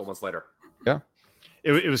on him a couple months later. Yeah,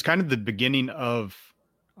 it was kind of the beginning of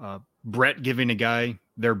Bret giving a guy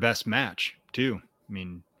their best match too. I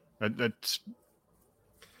mean, that's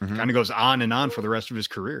kind of goes on and on for the rest of his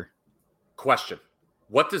career. Question: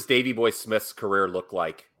 what does Davey Boy Smith's career look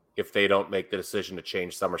like if they don't make the decision to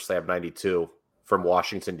change SummerSlam 92 from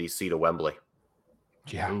Washington, D.C. to Wembley?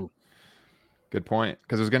 Yeah. Ooh. Good point.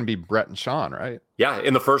 Because it was going to be Bret and Shawn, right? Yeah,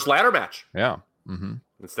 in the first ladder match. Yeah. Mm-hmm.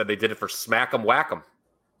 Instead, they did it for Smack 'em, Whack 'em.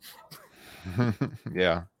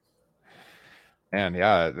 Yeah. And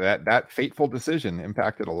yeah, that fateful decision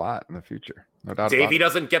impacted a lot in the future. No doubt Davey about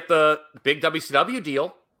doesn't get the big WCW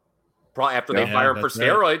deal probably after they Yeah, fire him for that's right.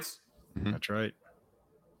 steroids. That's right.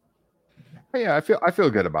 But yeah, I feel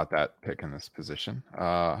good about that pick in this position.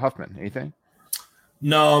 Huffman, anything?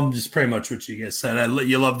 No, I'm just pretty much what you guys said.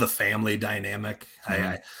 You love the family dynamic.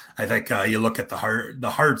 I think you look at the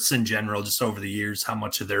Harts in general, just over the years, how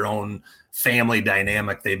much of their own family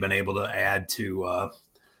dynamic they've been able to add to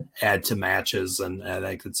matches, and I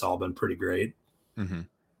think it's all been pretty great. Mm-hmm.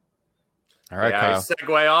 All right, yeah, Kyle.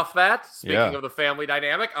 segue off that. Speaking of the family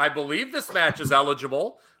dynamic, I believe this match is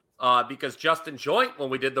eligible because Justin Joint, when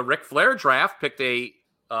we did the Ric Flair draft, picked a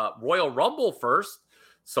Royal Rumble first.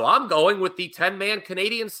 So I'm going with the 10-man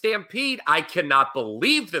Canadian Stampede. I cannot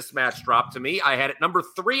believe this match dropped to me. I had it number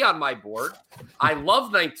 3 on my board. I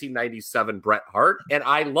love 1997 Bret Hart, and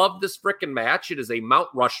I love this frickin' match. It is a Mount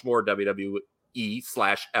Rushmore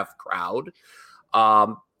WWE/F crowd.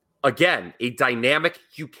 Again, a dynamic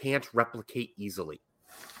you can't replicate easily.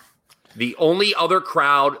 The only other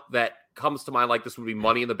crowd that comes to mind like this would be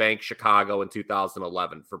Money in the Bank Chicago in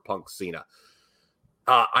 2011 for Punk Cena.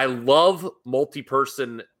 I love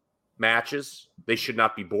multi-person matches. They should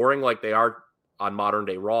not be boring like they are on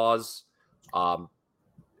modern-day Raws.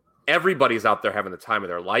 Everybody's out there having the time of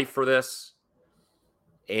their life for this.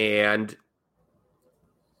 And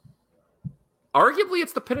arguably,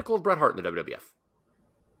 it's the pinnacle of Bret Hart in the WWF.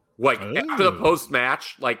 Like, after the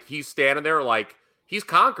post-match, like, he's standing there like, he's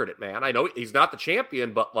conquered it, man. I know he's not the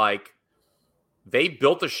champion, but, like, they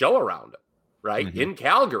built a show around him. Right? In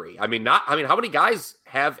Calgary. I mean, how many guys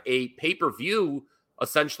have a pay-per-view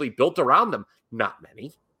essentially built around them? Not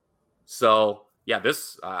many. So, yeah,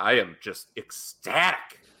 I am just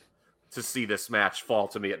ecstatic to see this match fall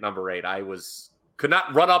to me at number 8. Could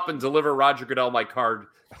not run up and deliver Roger Goodell my card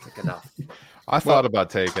quick enough. I thought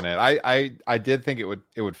about taking it. I did think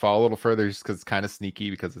it would fall a little further just because it's kind of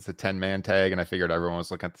sneaky because it's a 10-man tag, and I figured everyone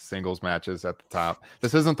was looking at the singles matches at the top.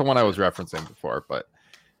 This isn't the one I was referencing before, but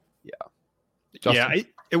yeah. Justin? Yeah,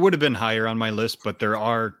 it would have been higher on my list, but there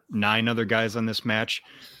are 9 other guys on this match.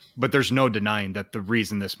 But there's no denying that the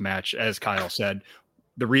reason this match, as Kyle said,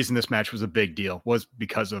 the reason this match was a big deal was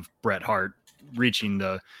because of Bret Hart reaching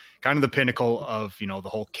the kind of the pinnacle of, the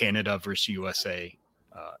whole Canada versus USA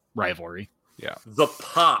rivalry. Yeah. The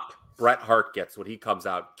pop Bret Hart gets when he comes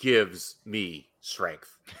out gives me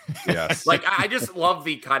strength. Yes. Like, I just love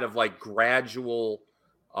the kind of like gradual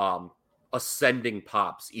ascending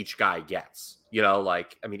pops each guy gets.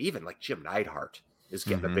 Like, I mean, even like Jim Neidhart is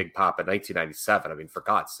getting a big pop in 1997. I mean, for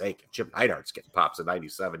God's sake, if Jim Neidhart's getting pops in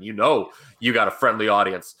 97, you got a friendly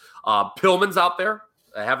audience. Pillman's out there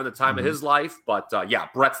having the time of his life. But yeah,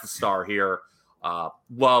 Bret's the star here. Love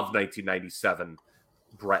 1997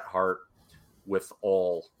 Bret Hart with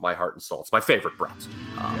all my heart and soul. It's my favorite Bret.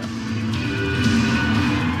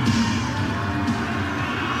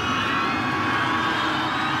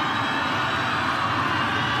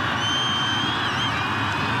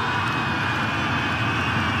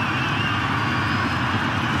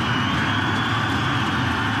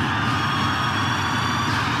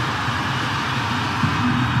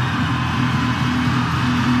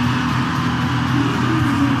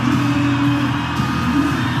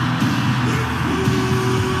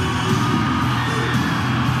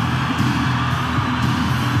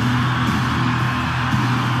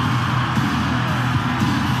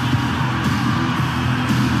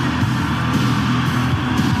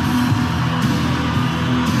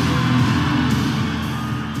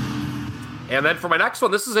 And then for my next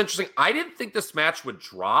one, this is interesting. I didn't think this match would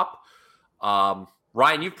drop.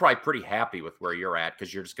 Ryan, you're probably pretty happy with where you're at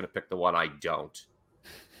because you're just going to pick the one I don't.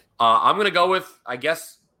 I'm going to go with, I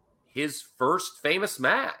guess, his first famous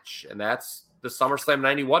match, and that's the SummerSlam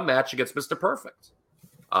 91 match against Mr. Perfect.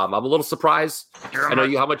 I'm a little surprised. I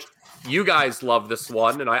know how much you guys love this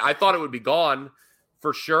one, and I thought it would be gone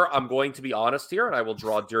for sure. I'm going to be honest here, and I will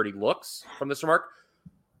draw dirty looks from this remark.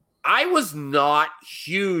 I was not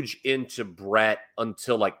huge into Bret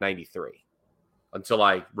until like 93, until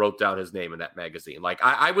I wrote down his name in that magazine. Like,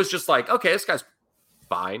 I was just like, okay, this guy's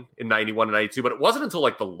fine in 91 and 92, but it wasn't until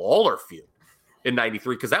like the Lawler feud in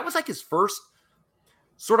 93, because that was like his first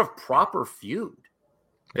sort of proper feud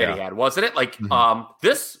that he had, wasn't it? Like,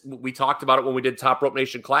 this, we talked about it when we did Top Rope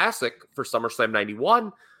Nation Classic for SummerSlam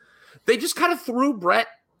 91. They just kind of threw Bret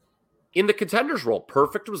in the contenders role.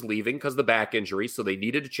 Perfect was leaving because of the back injury, so they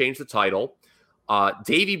needed to change the title.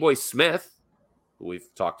 Davey Boy Smith, who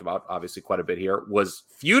we've talked about obviously quite a bit here, was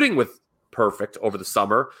feuding with Perfect over the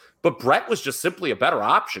summer, but Bret was just simply a better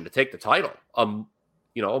option to take the title. A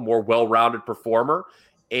more well-rounded performer.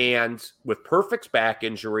 And with Perfect's back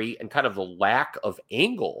injury and kind of the lack of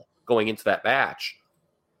angle going into that match,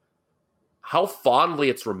 how fondly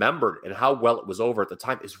it's remembered and how well it was over at the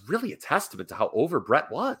time is really a testament to how over Bret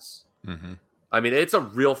was. Mm-hmm. I mean, it's a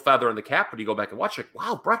real feather in the cap when you go back and watch it.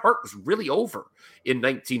 Wow, Bret Hart was really over in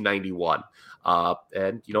 1991.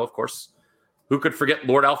 And, of course, who could forget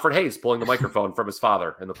Lord Alfred Hayes pulling the microphone from his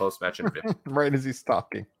father in the post-match interview? Right as he's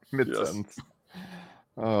talking, mid-sentence. Yes.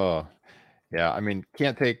 Oh, yeah. I mean,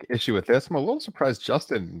 can't take issue with this. I'm a little surprised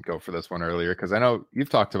Justin didn't go for this one earlier, because I know you've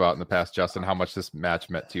talked about in the past, Justin, how much this match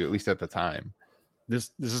meant to you, at least at the time.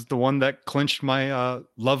 This is the one that clinched my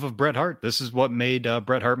love of Bret Hart. This is what made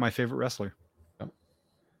Bret Hart my favorite wrestler. How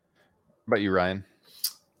about you, Ryan?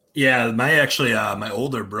 Yeah, my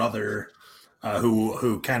older brother,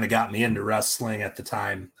 who kind of got me into wrestling at the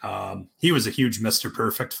time, he was a huge Mr.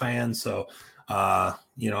 Perfect fan. So,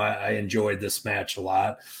 I enjoyed this match a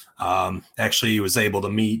lot. Actually, he was able to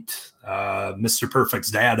meet Mr.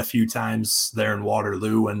 Perfect's dad a few times there in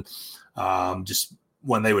Waterloo. And just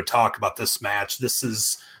when they would talk about this match, this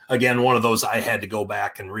is, again, one of those I had to go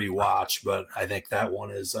back and rewatch. But I think that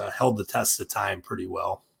one has held the test of time pretty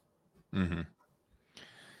well. Mm-hmm.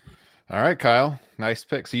 All right, Kyle. Nice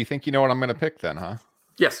pick. So you think you know what I'm going to pick then, huh?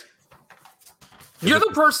 Yes. You're the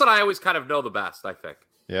person I always kind of know the best, I think.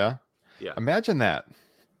 Yeah? Yeah. Imagine that.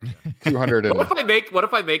 200 and... What if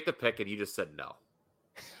I make the pick and you just said no?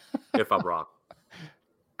 If I'm wrong.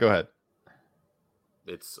 Go ahead.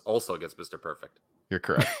 It's also against Mr. Perfect. You're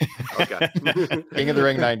correct. Okay. King of the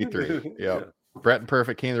Ring 93. Yeah. Bret and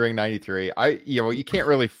Perfect, King of the Ring 93. You can't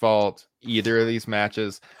really fault either of these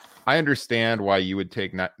matches. I understand why you would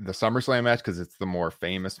take the SummerSlam match, because it's the more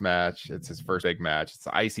famous match. It's his first big match. It's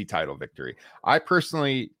the IC title victory. I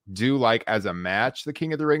personally do like, as a match, the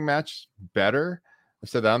King of the Ring match better. I've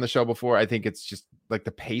said that on the show before. I think it's just like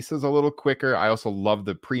the pace is a little quicker. I also love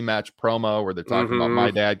the pre-match promo where they're talking about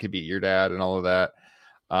my dad could beat your dad and all of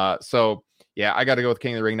that. So yeah, I got to go with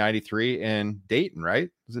King of the Ring 93 in Dayton,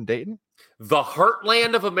 right? Was it Dayton? The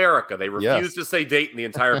heartland of America. They refused to say Dayton the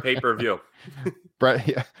entire pay-per-view.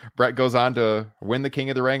 Bret goes on to win the King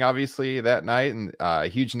of the Ring, obviously, that night, and a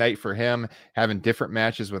huge night for him, having different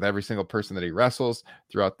matches with every single person that he wrestles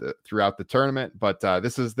throughout the tournament. But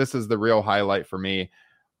this is the real highlight for me.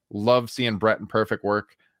 Love seeing Bret and Perfect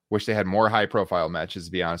work. Wish they had more high-profile matches,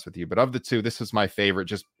 to be honest with you. But of the two, this is my favorite,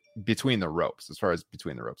 just between the ropes, as far as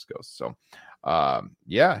between the ropes goes. So,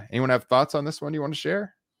 anyone have thoughts on this one you want to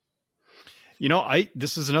share?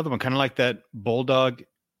 This is another one, kind of like that Bulldog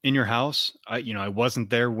in Your House. I wasn't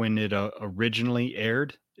there when it originally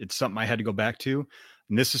aired. It's something I had to go back to.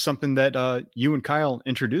 And this is something that you and Kyle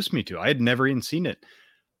introduced me to. I had never even seen it.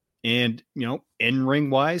 And, in ring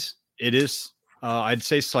wise, it is, I'd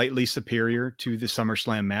say, slightly superior to the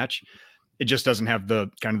SummerSlam match. It just doesn't have the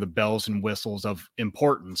kind of the bells and whistles of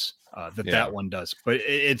importance that one does. But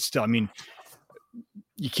it's still,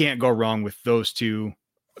 you can't go wrong with those two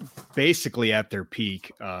basically at their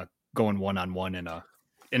peak, going one-on-one in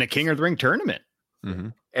a King of the Ring tournament. Mm-hmm.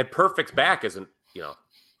 And Perfect's back isn't,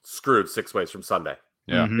 screwed 6 ways from Sunday.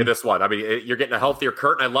 Yeah. In this one. You're getting a healthier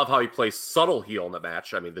Kurt. I love how he plays subtle heel in the match.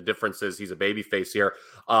 The difference is he's a babyface here.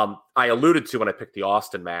 I alluded to when I picked the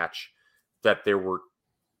Austin match that there were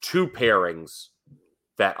two pairings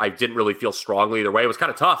that I didn't really feel strongly either way. It was kind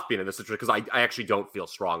of tough being in this situation, because I actually don't feel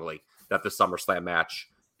strongly that the SummerSlam match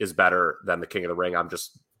is better than the King of the Ring. I'm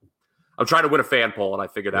trying to win a fan poll, and I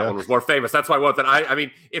figured that one was more famous. That's why I went that. I mean,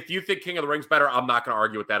 if you think King of the Ring's better, I'm not going to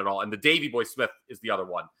argue with that at all. And the Davey Boy Smith is the other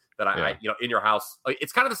one that I in Your House.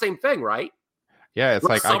 It's kind of the same thing, right? Yeah, it's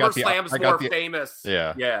like SummerSlam's more famous.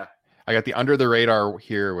 Yeah. I got the under the radar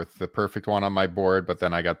here with the Perfect one on my board, but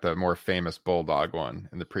then I got the more famous Bulldog one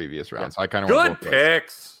in the previous round. So I kind of good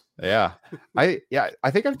picks. Yeah. I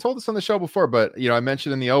think I've told this on the show before, but I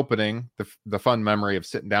mentioned in the opening the fun memory of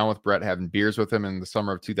sitting down with Bret, having beers with him in the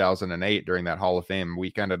summer of 2008 during that Hall of Fame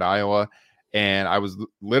weekend at Iowa. And I was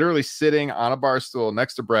literally sitting on a bar stool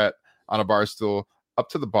next to Bret, on a bar stool, up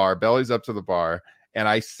to the bar, bellies up to the bar. And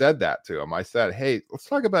I said that to him. I said, hey, let's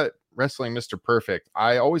talk about wrestling Mr. Perfect.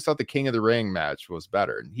 I always thought the King of the Ring match was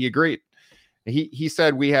better. And he agreed. He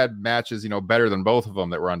said we had matches, better than both of them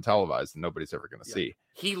that were untelevised and nobody's ever going to see.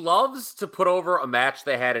 He loves to put over a match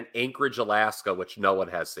they had in Anchorage, Alaska, which no one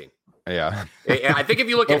has seen. Yeah. And I think if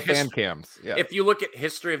you look at fan cams, if you look at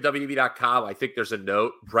history of WWE.com, I think there's a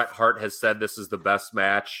note. Bret Hart has said this is the best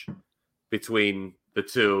match between the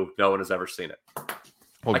two. No one has ever seen it.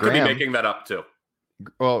 Well, I could be making that up too.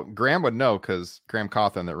 Well, Graham would know, because Graham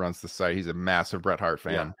Cawthon that runs the site, he's a massive Bret Hart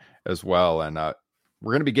fan as well. And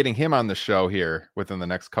we're going to be getting him on the show here within the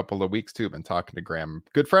next couple of weeks too. Been talking to Graham,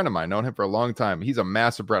 good friend of mine, known him for a long time. He's a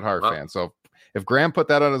massive Bret Hart fan. So if Graham put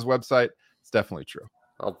that on his website, it's definitely true.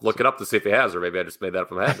 I'll look it up to see if he has, or maybe I just made that up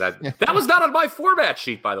from that. That was not on my format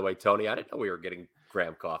sheet, by the way, Tony. I didn't know we were getting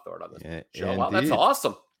Graham Cawthorne on this show. Wow, that's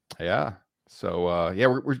awesome. Yeah. So,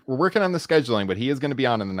 we're working on the scheduling, but he is going to be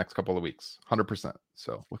on in the next couple of weeks, 100%.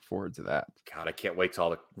 So look forward to that. God, I can't wait to all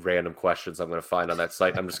the random questions I'm going to find on that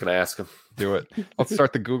site. I'm just going to ask him. Do it. Let's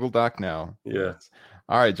start the Google Doc now. Yeah.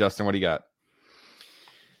 All right, Justin, what do you got?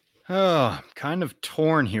 Oh, kind of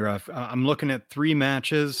torn here. I'm looking at 3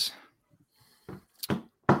 matches.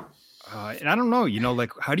 And I don't know,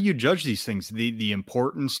 like, how do you judge these things? The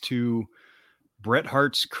importance to Bret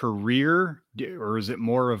Hart's career, or is it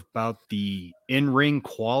more about the in-ring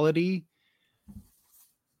quality?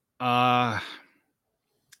 But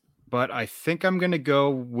I think I'm going to go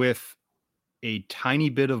with a tiny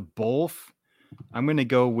bit of both. I'm going to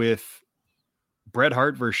go with Bret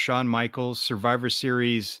Hart versus Shawn Michaels, Survivor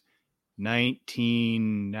Series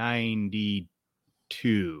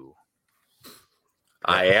 1992.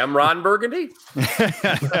 I am Ron Burgundy.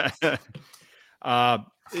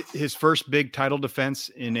 His first big title defense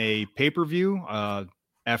in a pay-per-view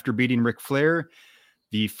after beating Ric Flair,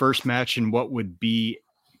 the first match in what would be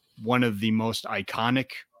one of the most iconic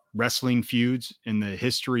wrestling feuds in the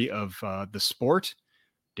history of the sport.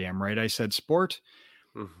 Damn right I said sport.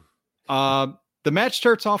 The match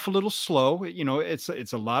starts off a little slow.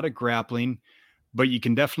 It's a lot of grappling, but you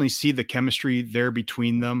can definitely see the chemistry there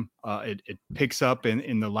between them. It picks up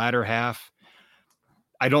in the latter half.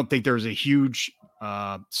 I don't think there was a huge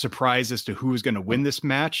surprise as to who was going to win this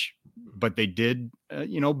match, but they did,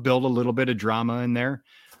 build a little bit of drama in there.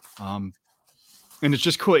 And it's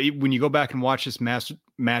just cool when you go back and watch this match,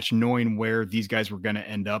 knowing where these guys were going to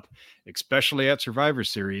end up, especially at Survivor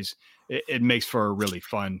Series. It makes for a really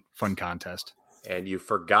fun contest. And you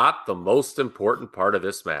forgot the most important part of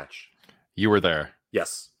this match. You were there.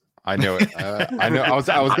 Yes. I knew it. I know. I was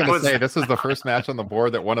going to say this is the first match on the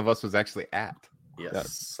board that one of us was actually at.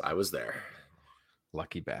 Yes, I was there.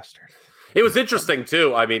 Lucky bastard. It was interesting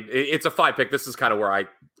too. I mean, it's a 5 pick. This is kind of where I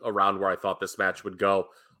thought this match would go.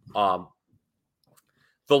 The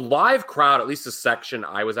live crowd, at least the section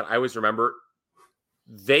I was at, I always remember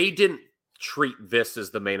they didn't treat this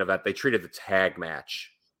as the main event. They treated the tag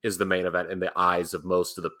match as the main event in the eyes of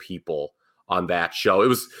most of the people on that show. It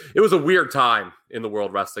was a weird time in the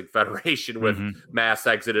World Wrestling Federation with mass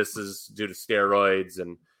exoduses due to steroids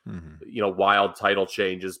and wild title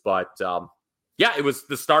changes. But it was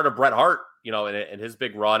the start of Bret Hart, and his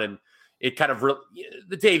big run, and it kind of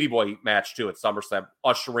the Davey Boy match too at SummerSlam,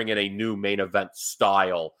 ushering in a new main event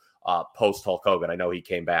style post Hulk Hogan. I know he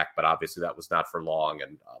came back, but obviously that was not for long,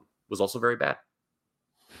 and was also very bad.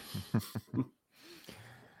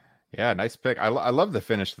 Yeah, nice pick. I love the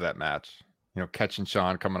finish to that match. Catching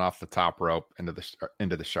Shawn coming off the top rope into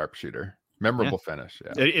the sharpshooter. Memorable finish.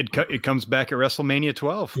 Yeah, it comes back at WrestleMania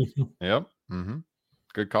 12. Yep.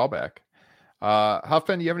 Good callback.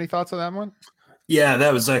 Huffman, do you have any thoughts on that one? Yeah,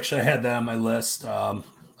 that was actually, I had that on my list.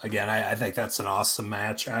 Again, I think that's an awesome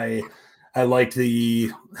match. I liked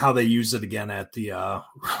how they use it again at the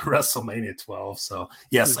WrestleMania 12. So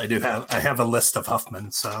yes, I have a list of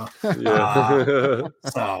Huffman. So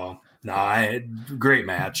great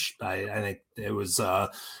match. I think it was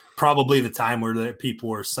probably the time where people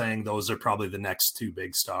were saying those are probably the next 2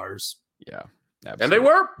 big stars. Yeah, absolutely. And they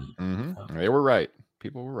were. They were right.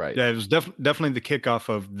 People were right. Yeah, it was definitely the kickoff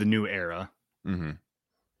of the new era.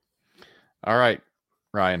 All right,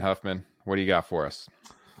 Ryan Huffman, what do you got for us?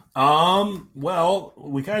 Well,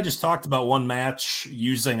 we kind of just talked about one match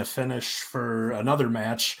using a finish for another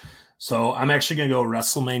match. So I'm actually going to go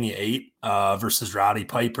WrestleMania 8 versus Roddy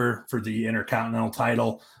Piper for the Intercontinental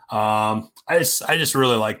title. I just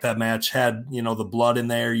really like that match. Had, the blood in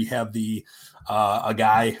there. You have a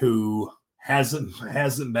guy who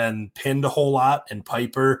hasn't been pinned a whole lot in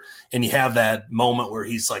Piper, and you have that moment where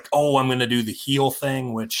he's like, oh, I'm going to do the heel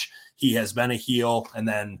thing, which he has been a heel, and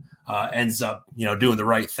then ends up, doing the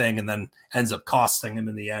right thing, and then ends up costing him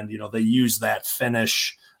in the end. They use that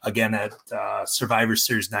finish again at Survivor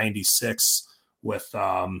Series 96 with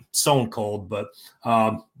Stone Cold, but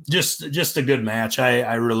just a good match.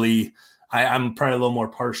 I'm probably a little more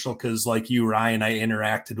partial because, like you, Ryan, I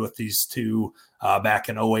interacted with these two back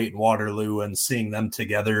in 2008 in Waterloo, and seeing them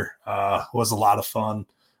together was a lot of fun.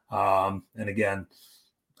 And again,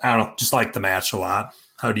 I don't know, just like the match a lot.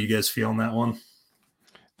 How do you guys feel on that one?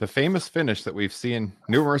 The famous finish that we've seen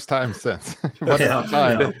numerous times since. But Yeah, at the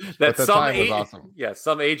time, yeah. That was awesome. Yeah,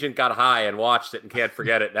 some agent got high and watched it and can't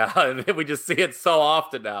forget it now. And we just see it so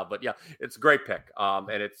often now. But yeah, it's a great pick. And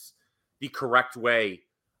it's the correct way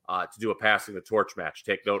to do a passing the torch match.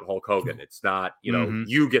 Take note, Hulk Hogan. It's not,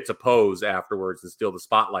 you get to pose afterwards and steal the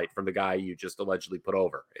spotlight from the guy you just allegedly put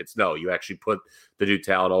over. It's no, you actually put the new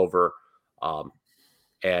talent over.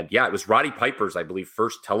 And yeah, it was Roddy Piper's, I believe,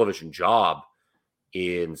 first television job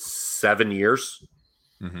in 7 years,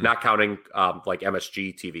 not counting like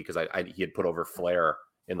MSG TV, because he had put over Flair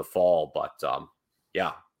in the fall. But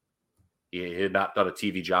yeah, he had not done a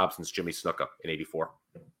TV job since Jimmy Snuka in '84.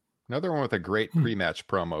 Another one with a great pre-match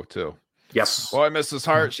promo too. Yes. Boy, Mrs.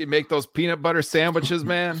 Hart, she'd make those peanut butter sandwiches,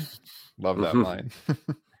 man. Love that line.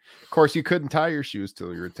 Of course, you couldn't tie your shoes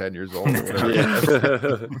till you were 10 years old. Or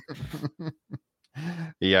whatever.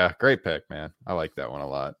 Yeah, great pick, man. I like that one a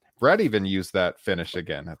lot. Bret even used that finish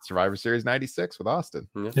again at Survivor Series 96 with Austin.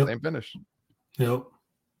 Yep. Same finish. Yep.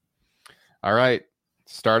 All right.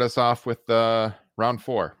 Start us off with round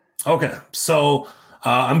 4. Okay. So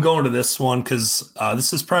I'm going to this one because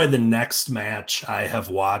this is probably the next match I have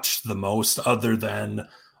watched the most, other than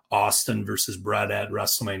Austin versus Bret at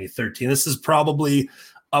WrestleMania 13. This is probably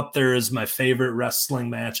up there as my favorite wrestling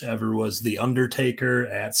match ever, was The Undertaker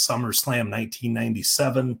at SummerSlam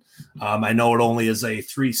 1997. I know it only is a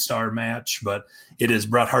 3-star match, but it is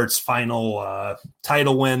Bret Hart's final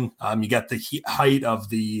title win. You got the height of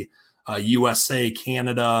the USA,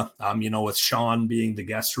 Canada, with Shawn being the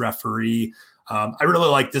guest referee. I really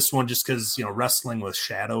like this one just because, Wrestling with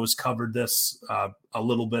Shadows covered this a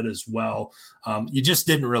little bit as well. You just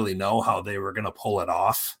didn't really know how they were going to pull it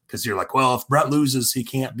off, because you're like, well, if Bret loses, he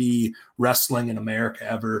can't be wrestling in America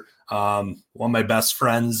ever. One of my best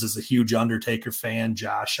friends is a huge Undertaker fan,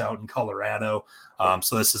 Josh, out in Colorado.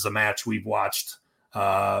 So this is a match we've watched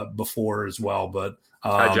before as well. But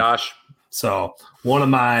hi, Josh. So one of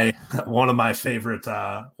my favorite,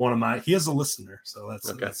 he is a listener. So that's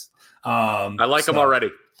okay. I like him already.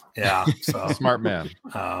 Yeah. So smart man.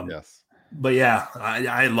 Yes. But yeah,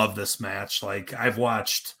 I love this match. Like, I've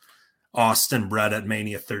watched Austin Bret at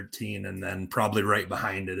Mania 13, and then probably right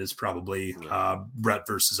behind it is probably Bret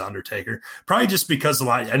versus Undertaker. Probably just because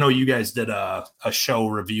I know you guys did a show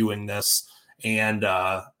reviewing this, and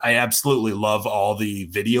I absolutely love all the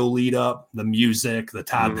video lead up, the music, the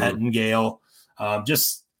Todd Pettingale,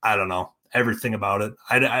 just, I don't know, everything about it.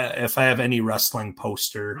 If I have any wrestling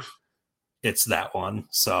poster, it's that one.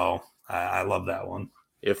 So I love that one.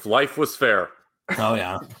 If life was fair. Oh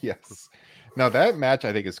yeah. Yes. Now that match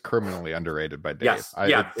I think is criminally underrated by Dave.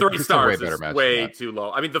 Yes. 3 stars is way too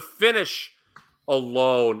low. I mean, the finish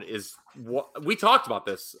alone is we talked about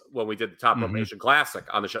this when we did the Top Rope Nation Classic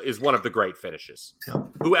on the show, is one of the great finishes. Yeah.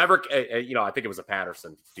 Whoever, I think it was a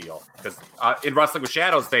Patterson deal, because in Wrestling with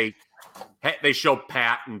Shadows, they show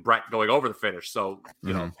Pat and Bret going over the finish. So,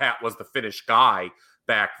 Pat was the finish guy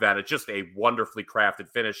back then. It's just a wonderfully crafted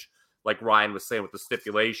finish. Like Ryan was saying with the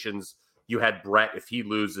stipulations, you had Bret, if he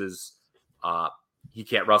loses, he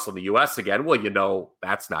can't wrestle in the U.S. again. Well,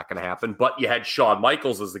 that's not going to happen. But you had Shawn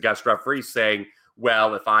Michaels as the guest referee saying,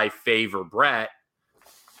 well, if I favor Bret,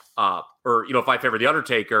 if I favor The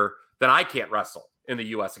Undertaker, then I can't wrestle in the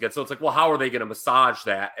U.S. again. So it's like, well, how are they going to massage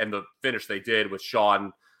that? And the finish they did with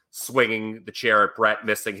Shawn swinging the chair at Bret,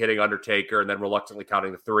 missing, hitting Undertaker, and then reluctantly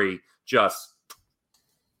counting the 3, just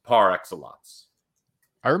par excellence.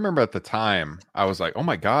 I remember at the time, I was like, oh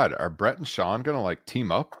my God, are Bret and Shawn going to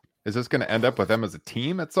team up? Is this going to end up with them as a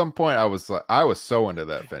team at some point? I was so into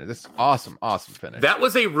that finish. This is awesome finish. That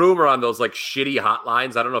was a rumor on those shitty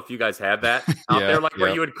hotlines. I don't know if you guys had that out there,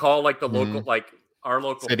 where you would call the local, our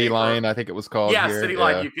local City paper. Line, I think it was called. Yeah, here. City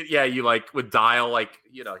Line. You could, you would dial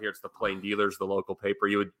here it's the Plain Dealers, the local paper.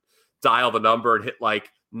 You would dial the number and hit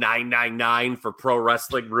 999 for pro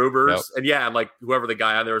wrestling rumors, and whoever the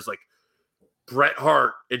guy on there is Bret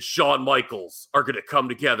Hart and Shawn Michaels are going to come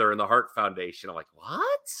together in the Hart Foundation. I'm like, what?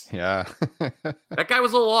 Yeah. That guy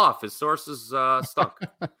was a little off. His sources stunk.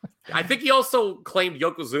 I think he also claimed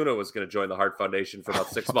Yokozuna was going to join the Hart Foundation for about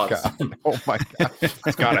 6 months. God. Oh, my God.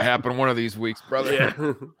 It's got to happen one of these weeks, brother.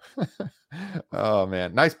 Yeah. Oh,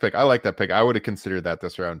 man. Nice pick. I like that pick. I would have considered that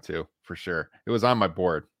this round, too, for sure. It was on my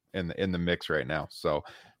board in the mix right now. So,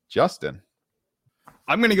 Justin.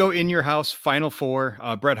 I'm going to go in your house, Final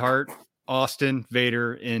 4, Bret Hart, Austin,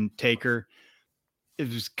 Vader, and Taker. It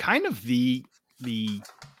was kind of the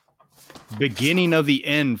beginning of the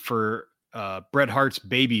end for Bret Hart's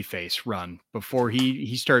babyface run before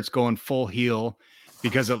he starts going full heel,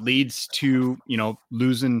 because it leads to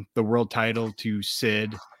losing the world title to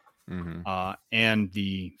Sid, And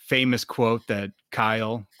the famous quote that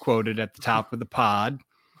Kyle quoted at the top of the pod.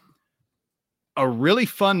 A really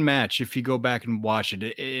fun match if you go back and watch it.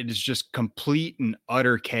 It is just complete and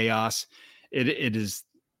utter chaos. It is,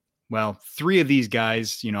 well, three of these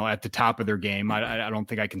guys, at the top of their game. I don't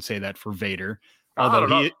think I can say that for Vader,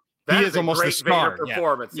 although he is almost the star.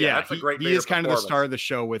 Performance. Yeah, that's a great. He is kind of the star of the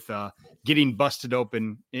show with getting busted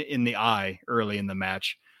open in the eye early in the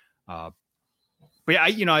match. But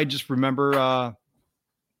yeah, I just remember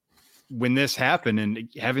when this happened and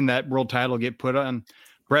having that world title get put on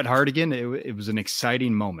Bret Hart again. It was an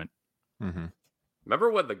exciting moment. Mm-hmm.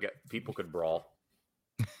 Remember when the people could brawl?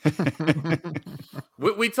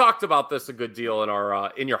 we talked about this a good deal in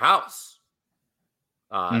our in your house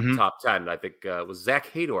top 10. I think it was Zach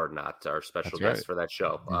Hador, not our special guest for that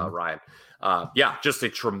show, Ryan. Yeah, just a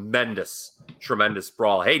tremendous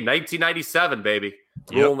brawl. Hey, 1997, baby.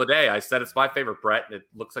 Rule in the day. I said it's my favorite, Bret, and it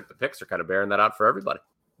looks like the picks are kind of bearing that out for everybody.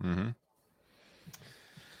 Mm-hmm.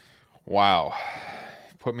 Wow.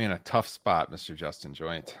 Put me in a tough spot, Mr. Justin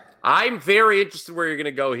Joint. I'm very interested where you're going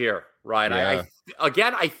to go here, Ryan. Yeah.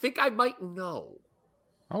 I think I might know.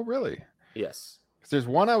 Oh, really? Yes. Because there's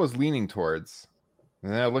one I was leaning towards,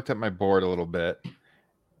 and then I looked at my board a little bit,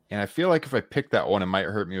 and I feel like if I pick that one, it might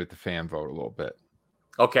hurt me with the fan vote a little bit.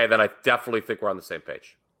 Okay, then I definitely think we're on the same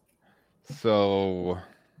page. So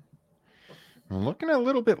I'm looking a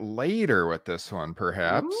little bit later with this one,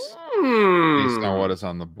 perhaps, based on what is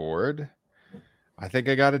on the board. I think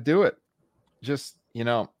I got to do it. Just,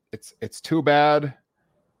 it's too bad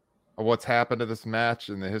what's happened to this match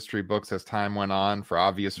in the history books as time went on for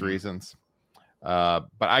obvious reasons. But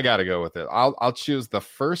I got to go with it. I'll choose the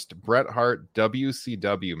first Bret Hart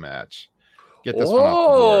WCW match. Get this one off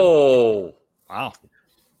the board.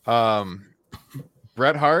 Wow.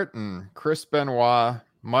 Bret Hart and Chris Benoit,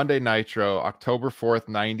 Monday Nitro, October 4th,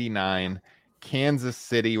 99, Kansas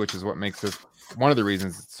City, which is what makes this one of the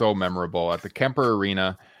reasons it's so memorable, at the Kemper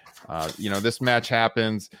Arena. This match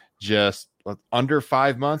happens just under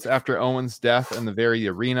 5 months after Owen's death in the very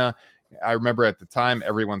arena. I remember at the time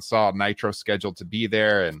everyone saw Nitro scheduled to be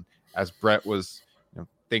there, and as Bret was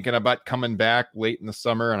thinking about coming back late in the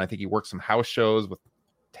summer, and I think he worked some house shows with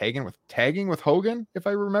tagging with Hogan, if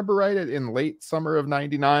I remember right, in late summer of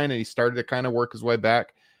 99, and he started to kind of work his way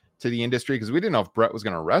back to the industry because we didn't know if Bret was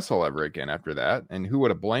going to wrestle ever again after that, and who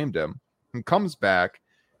would have blamed him. And comes back,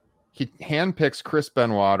 he handpicks Chris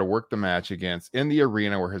Benoit to work the match against in the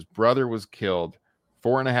arena where his brother was killed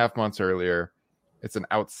 4.5 months earlier. It's an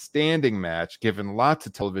outstanding match, given lots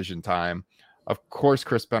of television time. Of course,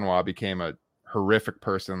 Chris Benoit became a horrific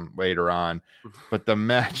person later on, but the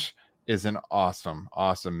match is an awesome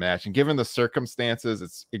match. And given the circumstances,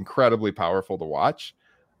 it's incredibly powerful to watch.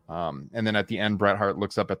 And then at the end, Bret Hart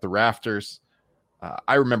looks up at the rafters.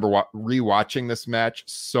 I remember rewatching this match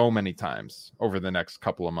so many times over the next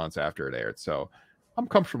couple of months after it aired. So I'm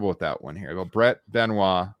comfortable with that one here. Well, Bret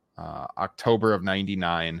Benoit, October of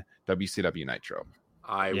 99, WCW Nitro.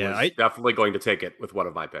 I was definitely going to take it with one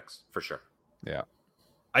of my picks for sure. Yeah.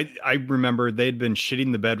 I remember they'd been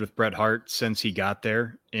shitting the bed with Bret Hart since he got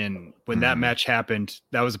there. And when that match happened,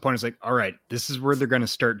 that was the point. It's like, all right, this is where they're going to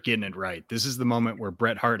start getting it right. This is the moment where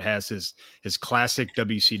Bret Hart has his classic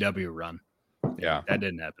WCW run. Yeah, that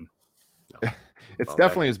didn't happen. No. It's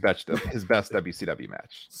definitely his best WCW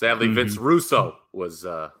match. Sadly, Vince Russo was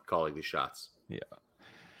calling the shots. Yeah,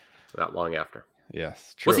 not long after.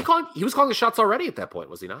 Yes, true. Was he calling? He was calling the shots already at that point,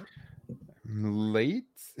 was he not? Late?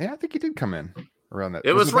 Yeah, I think he did come in around that.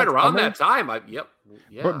 It was right around that time. Yeah.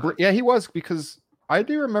 But he was, because I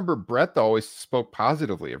do remember Bret always spoke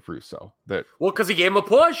positively of Russo. Because he gave him a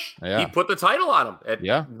push. Yeah. He put the title on him at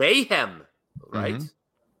Mayhem, right? Mm-hmm.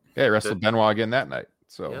 Yeah, he wrestled Benoit again that night.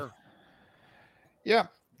 So, yeah,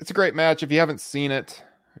 it's a great match. If you haven't seen it,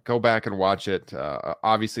 go back and watch it.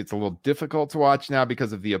 Obviously, it's a little difficult to watch now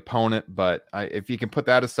because of the opponent, but if you can put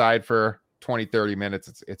that aside for 20, 30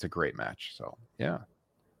 minutes, it's a great match. So, yeah.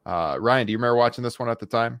 Ryan, do you remember watching this one at the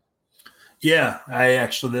time? Yeah, I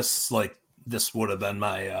actually, this would have been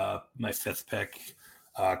my fifth pick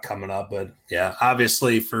coming up, but yeah,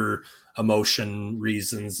 obviously for emotion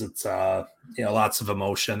reasons, it's lots of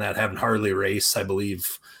emotion. That having Harley Race, I believe,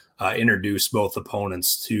 introduced both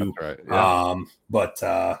opponents to. Right,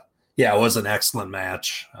 yeah. It was an excellent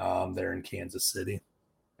match there in Kansas City.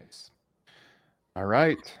 Nice. All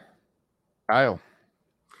right, Kyle.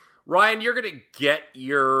 Ryan, you're gonna get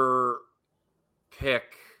your pick,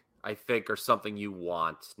 I think, or something you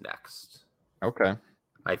want next. Okay.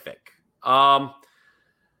 I think.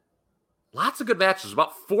 Lots of good matches.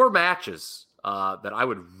 About 4 matches that I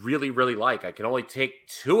would really, really like. I can only take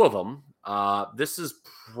 2 of them This is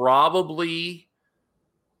probably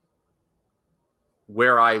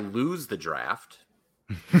where I lose the draft,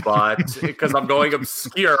 but because I'm going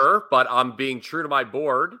obscure, but I'm being true to my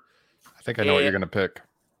board. I think I know what you're going to pick.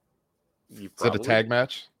 Is it a tag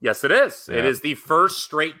match? Yes, it is. Yeah. It is the first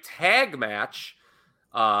straight tag match.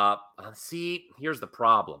 See, here's the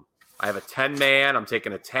problem. I have a 10-man. I'm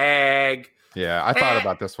taking a tag. Yeah, I thought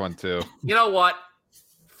about this one too. You know what?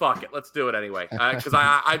 Fuck it. Let's do it anyway. Because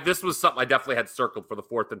I this was something I definitely had circled for the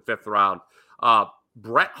 4th and 5th round.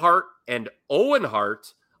 Bret Hart and Owen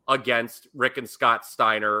Hart against Rick and Scott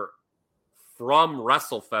Steiner from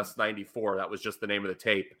WrestleFest 94. That was just the name of the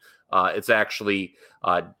tape. It's actually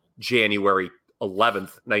January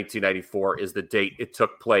 11th, 1994 is the date it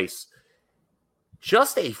took place.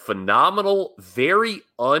 Just a phenomenal, very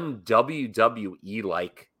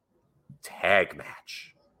un-WWE-like tag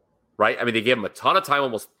match, right? I mean, they gave him a ton of time,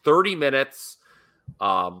 almost 30 minutes.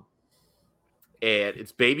 And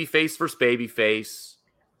it's babyface versus babyface.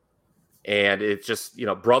 And it's just,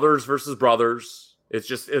 brothers versus brothers. It's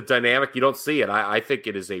just a dynamic. You don't see it. I think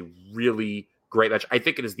it is a really great match. I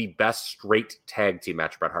think it is the best straight tag team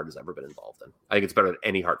match Bret Hart has ever been involved in. I think it's better than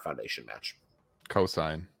any Hart Foundation match.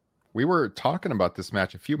 Cosign. We were talking about this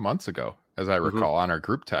match a few months ago, as I recall, on our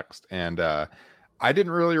group text. And I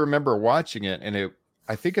didn't really remember watching it. And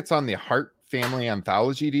I think it's on the Hart Family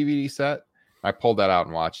Anthology DVD set. I pulled that out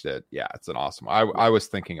and watched it. Yeah, it's an awesome. I was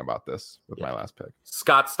thinking about this with my last pick.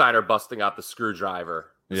 Scott Steiner busting out the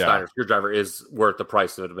screwdriver. The Steiner screwdriver is worth the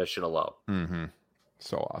price of admission alone. Mm-hmm.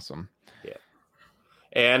 So awesome. Yeah.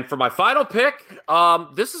 And for my final pick,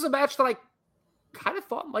 this is a match that I kind of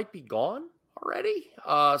thought might be gone already.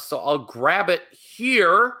 So I'll grab it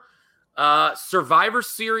here. Survivor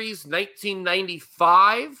Series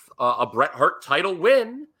 1995, a Bret Hart title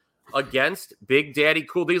win against Big Daddy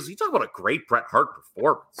Cool Diesel. You talk about a great Bret Hart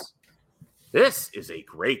performance. This is a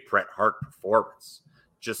great Bret Hart performance.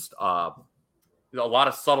 Just a lot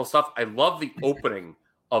of subtle stuff. I love the opening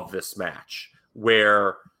of this match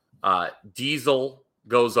where Diesel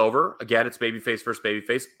goes over. Again, it's babyface versus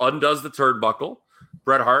babyface. Undoes the turnbuckle.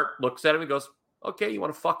 Bret Hart looks at him and goes, okay, you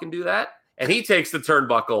want to fucking do that? And he takes the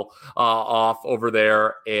turnbuckle off over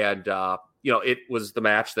there. And, it was the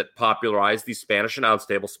match that popularized the Spanish announce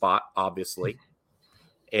table spot, obviously.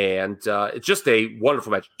 And it's just a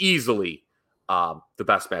wonderful match. Easily the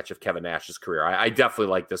best match of Kevin Nash's career. I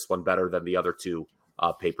definitely like this one better than the other two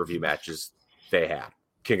pay-per-view matches they had.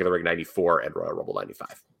 King of the Ring 94 and Royal Rumble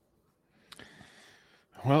 95.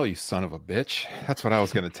 Well, you son of a bitch. That's what I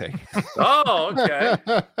was going to take. Oh, okay.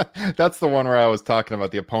 That's the one where I was talking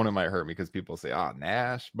about the opponent might hurt me because people say,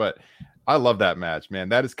 Nash. But I love that match, man.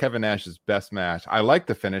 That is Kevin Nash's best match. I like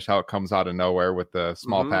the finish, how it comes out of nowhere with the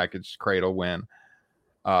small package cradle win.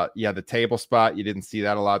 The table spot, you didn't see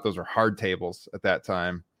that a lot. Those were hard tables at that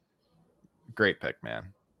time. Great pick,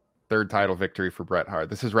 man. 3rd title victory for Bret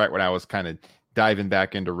Hart. This is right when I was kind of diving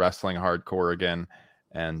back into wrestling hardcore again.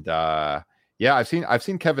 And I've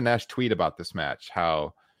seen Kevin Nash tweet about this match,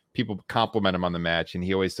 how people compliment him on the match, and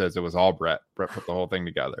he always says it was all Bret. Bret put the whole thing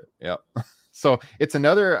together. Yep. So it's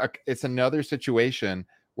another situation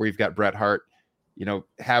where you've got Bret Hart,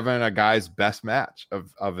 having a guy's best match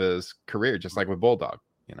of his career, just like with Bulldog,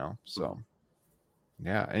 So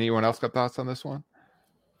yeah. Anyone else got thoughts on this one?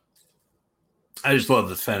 I just love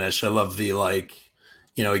the finish. I love the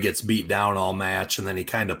he gets beat down all match, and then he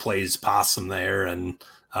kind of plays possum there and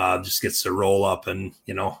just gets to roll up, and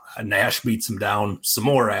Nash beats him down some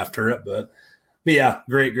more after it. But yeah,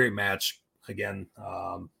 great match again.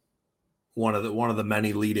 One of the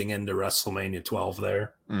many leading into WrestleMania 12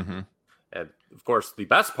 there. Mm-hmm. And of course, the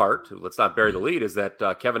best part, let's not bury the lead, is that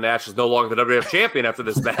Kevin Nash is no longer the WWF champion after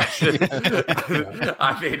this match.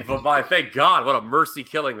 I mean, but thank God, what a mercy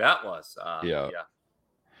killing that was. Yeah.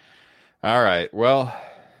 All right. Well,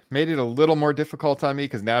 made it a little more difficult on me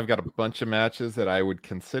because now I've got a bunch of matches that I would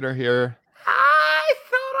consider here.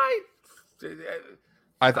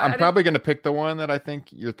 I'm probably going to pick the one that I think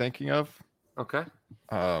you're thinking of. Okay.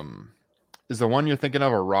 Is the one you're thinking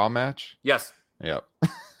of a Raw match? Yes. Yep.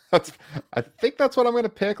 I think that's what I'm going to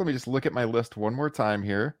pick. Let me just look at my list one more time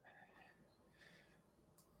here.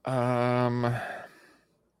 There's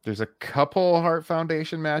a couple Hart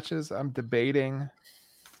Foundation matches I'm debating,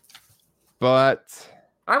 but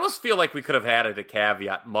I almost feel like we could have added a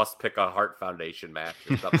caveat: must pick a Hart Foundation match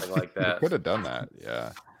or something like that. Could have done that.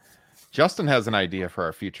 Yeah. Justin has an idea for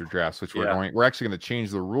our future drafts, which we're actually going to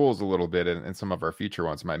change the rules a little bit, and some of our future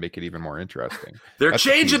ones might make it even more interesting. They're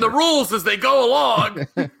changing the rules as they go along.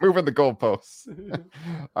 Moving the goalposts.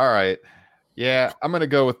 All right. Yeah, I'm going to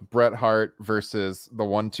go with Bret Hart versus the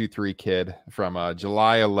 1-2-3 Kid from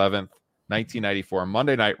July 11th, 1994,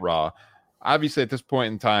 Monday Night Raw. Obviously, at this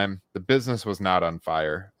point in time, the business was not on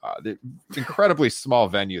fire. The incredibly small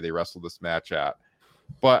venue they wrestled this match at.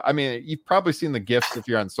 But, I mean, you've probably seen the gifs if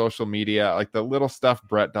you're on social media, like the little stuff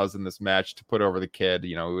Bret does in this match to put over the kid.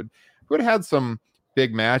 You know, who would have had some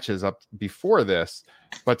big matches up before this,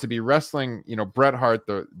 but to be wrestling, you know, Bret Hart,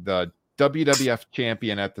 the WWF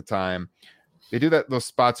champion at the time, they do those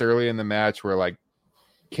spots early in the match where, like,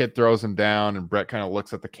 kid throws him down and Bret kind of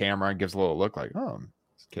looks at the camera and gives a little look like, oh,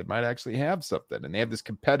 this kid might actually have something. And they have this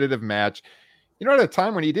competitive match, you know, at a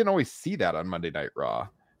time when you didn't always see that on Monday Night Raw,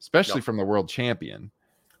 especially from the world champion.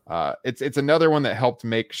 It's another one that helped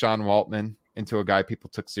make Sean Waltman into a guy people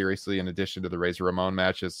took seriously in addition to the Razor Ramon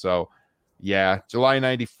matches. So yeah, July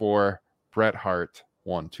 94, Bret Hart,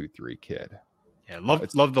 1, 2, 3 kid. Yeah,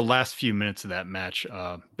 love the last few minutes of that match.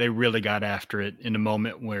 They really got after it in a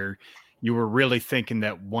moment where you were really thinking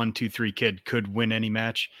that 1, 2, 3 kid could win any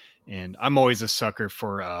match. And I'm always a sucker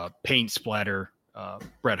for paint splatter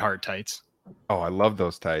Bret Hart tights. Oh, I love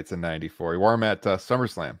those tights in 94. He wore them at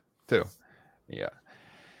SummerSlam too. Yeah.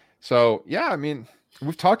 So, yeah, I mean,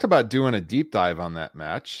 we've talked about doing a deep dive on that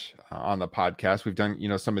match on the podcast. We've done, you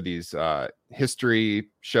know, some of these history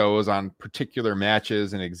shows on particular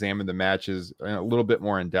matches and examined the matches a little bit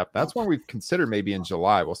more in depth. That's one we've considered maybe in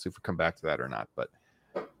July. We'll see if we come back to that or not. But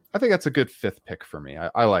I think that's a good 5th pick for me.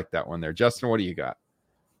 I like that one there. Justin, what do you got?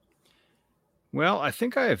 Well, I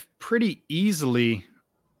think I have pretty easily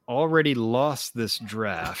already lost this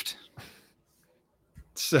draft.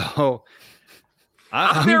 So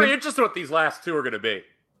I'm very interested what these last two are going to be.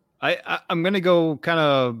 I'm going to go kind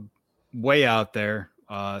of way out there.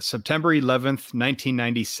 September 11th,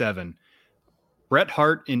 1997. Bret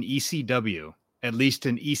Hart in ECW, at least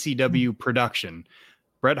in ECW production.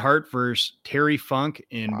 Bret Hart versus Terry Funk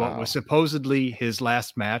in what was supposedly his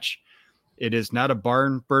last match. It is not a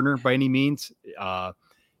barn burner by any means.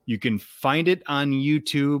 You can find it on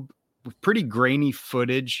YouTube with pretty grainy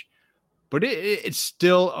footage, but it's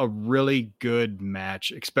still a really good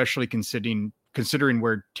match, especially considering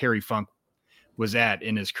where Terry Funk was at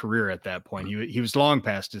in his career at that point. He was long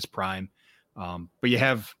past his prime. But you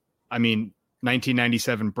have,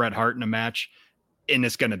 1997 Bret Hart in a match, and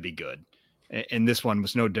it's going to be good. And this one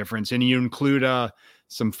was no difference. And you include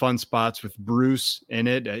some fun spots with Bruce in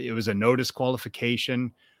it. It was a no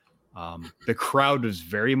disqualification. The crowd was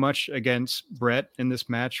very much against Bret in this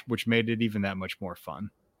match, which made it even that much more fun.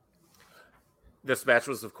 This match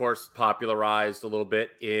was, of course, popularized a little bit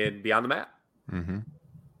in Beyond the Mat. Mm-hmm.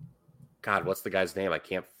 God, what's the guy's name? I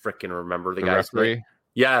can't freaking remember the guy's referee. name.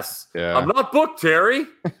 Yes. Yeah. I'm not booked, Terry.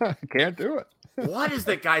 Can't do it. What is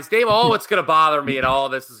that guy's name? Oh, it's going to bother me, and all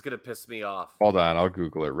this is going to piss me off. Hold on, I'll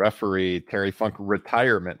Google it. Referee Terry Funk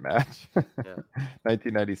retirement match,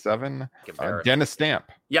 1997. Dennis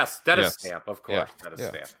Stamp. Yes, Dennis Stamp, of course. Yeah. Dennis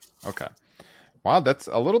Stamp. Okay. Wow, that's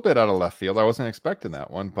a little bit out of left field. I wasn't expecting that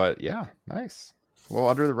one, but yeah, nice. A little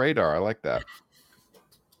under the radar. I like that.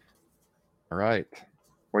 All right.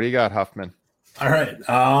 What do you got, Huffman? All right.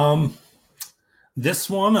 This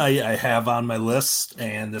one I have on my list,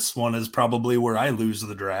 and this one is probably where I lose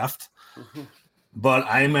the draft. But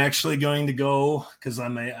I'm actually going to go, because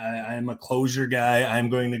I'm a closure guy, I'm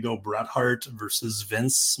going to go Bret Hart versus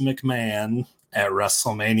Vince McMahon at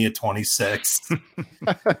WrestleMania 26.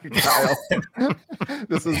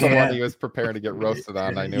 This is the one he was preparing to get roasted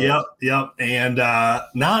on. I knew. Yep. And not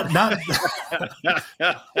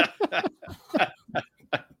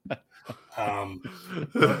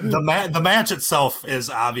the match itself is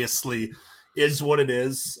obviously is what it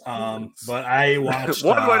is. But I watched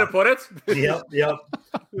one way to put it. Yep.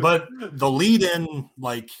 But the lead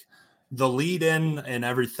in and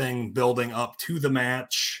everything building up to the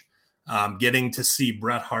match, getting to see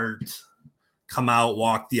Bret Hart come out,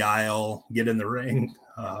 walk the aisle, get in the ring.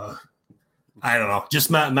 I don't know, just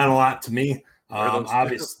meant a lot to me.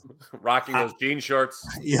 Obviously rocking those jean shorts.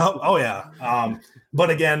 Yep. Oh yeah. But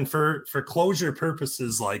again, for closure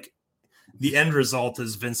purposes, like the end result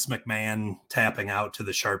is Vince McMahon tapping out to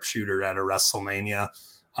the sharpshooter at a WrestleMania.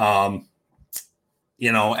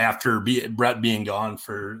 After Bret being gone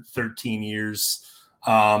for 13 years.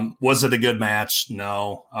 Was it a good match?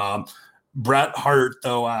 No. Bret Hart,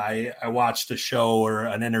 though, I watched a show or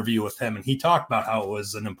an interview with him, and he talked about how it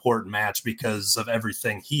was an important match because of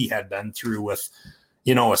everything he had been through with,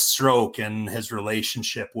 a stroke and his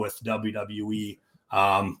relationship with WWE.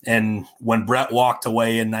 And when Bret walked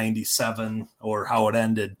away in 97, or how it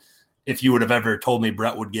ended, if you would have ever told me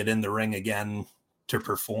Bret would get in the ring again to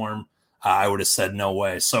perform, I would have said no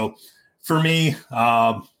way. So for me,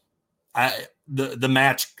 the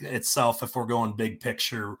match itself, if we're going big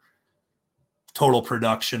picture, total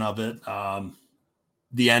production of it.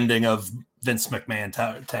 The ending of Vince McMahon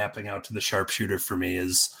tapping out to the sharpshooter for me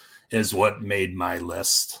is what made my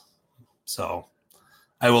list. So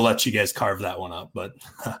I will let you guys carve that one up, but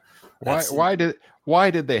why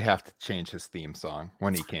did they have to change his theme song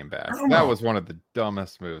when he came back? That was one of the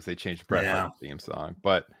dumbest moves. They changed Bret Hart's theme song,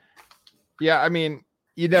 but yeah, I mean,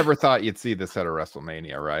 you never thought you'd see this at a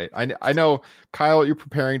WrestleMania, right? I know, Kyle, you're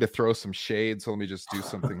preparing to throw some shade, so let me just do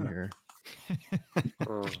something here.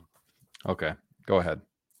 Okay, go ahead.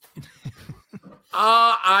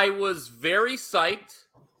 I was very psyched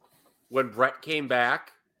when Bret came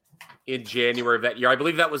back in January of that year. I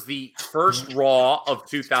believe that was the first Raw of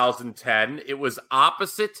 2010. It was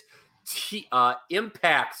opposite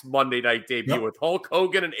Impact's Monday Night debut with Hulk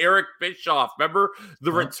Hogan and Eric Bischoff. Remember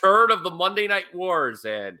the return of the Monday Night Wars,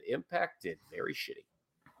 and Impact did very shitty.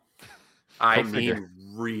 I mean,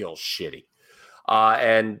 real shitty.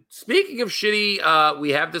 And speaking of shitty, we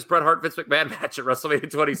have this Bret Hart Vince McMahon match at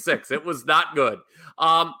WrestleMania 26. It was not good.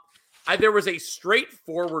 There was a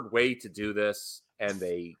straightforward way to do this, and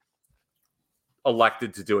they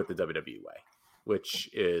elected to do it the WWE way, which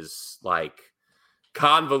is like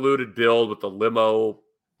convoluted build with the limo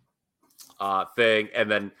thing, and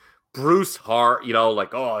then Bruce Hart,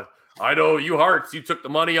 like, oh, I know you Harts, you took the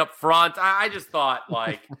money up front. I just thought,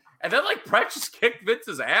 like, and then like Bret just kicked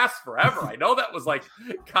Vince's ass forever. I know that was like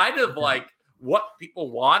kind of like what people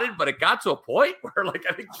wanted, but it got to a point where like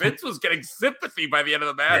I think Vince was getting sympathy by the end of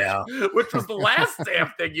the match, which was the last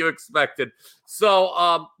damn thing you expected.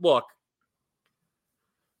 So look,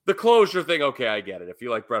 the closure thing, okay, I get it. If you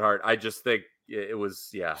like Bret Hart, I just think it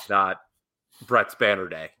was, not Bret's banner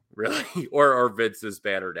day, really, or Vince's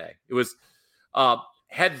banner day. It was,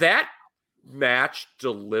 had that match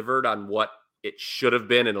delivered on what it should have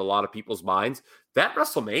been in a lot of people's minds, that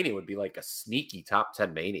WrestleMania would be like a sneaky top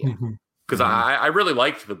 10 Mania. Because I really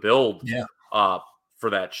liked the build for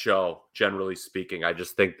that show, generally speaking. I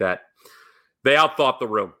just think that they outthought the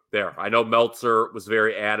room there. I know Meltzer was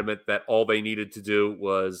very adamant that all they needed to do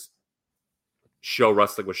was show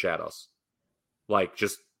Wrestling with Shadows. Like,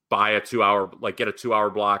 just buy a 2-hour, like get a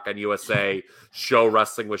 2-hour block on USA, show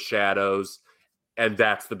Wrestling with Shadows, and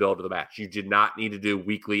that's the build of the match. You did not need to do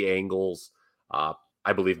weekly angles.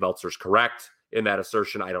 I believe Meltzer's correct in that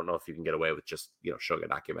assertion. I don't know if you can get away with just, showing a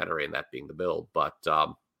documentary and that being the build, but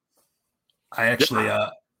I actually,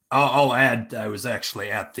 I'll add, I was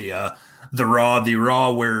actually at the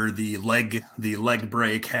Raw where the leg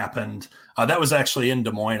break happened. That was actually in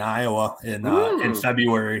Des Moines, Iowa in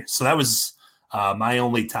February. So that was my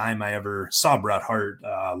only time I ever saw Bret Hart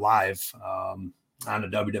live on a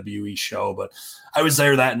WWE show, but I was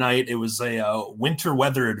there that night. It was a winter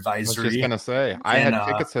weather advisory. I was just gonna say, I had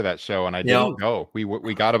tickets to that show and I didn't go.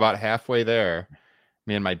 We got about halfway there,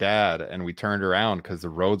 me and my dad, and we turned around because the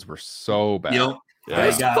roads were so bad.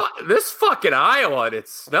 This fucking Iowa and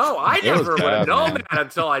its snow. I never would have known that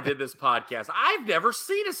until I did this podcast. I've never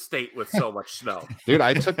seen a state with so much snow. Dude,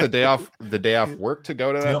 I took the day off work to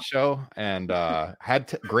go to that show, and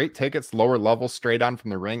had great tickets, lower level, straight on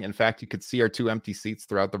from the ring. In fact, you could see our 2 empty seats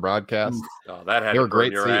throughout the broadcast. Oh, that had they were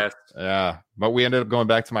great your seats. Ass. Yeah, but we ended up going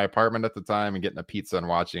back to my apartment at the time and getting a pizza and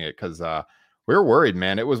watching it because we were worried,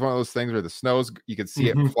 man. It was one of those things where the snow's, you could see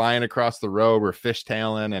it flying across the road. We're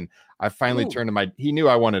fishtailing, and I finally turned to he knew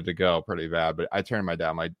I wanted to go pretty bad, but I turned to my dad.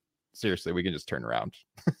 I'm like, seriously, we can just turn around.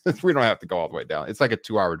 We don't have to go all the way down. It's like a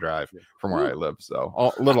 2-hour drive from where I live. So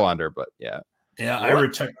a little under, but yeah. Yeah.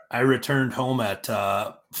 I returned home at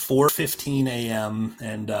 4:15 a.m.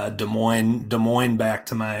 and Des Moines back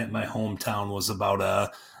to my hometown was about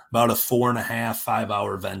a 4.5-5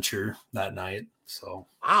 hour venture that night. So,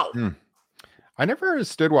 wow. I never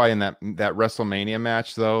understood why in that WrestleMania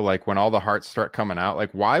match, though, like when all the Harts start coming out, like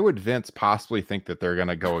why would Vince possibly think that they're going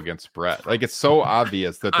to go against Bret? Like it's so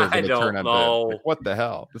obvious that they're going to turn on Vince. Like, what the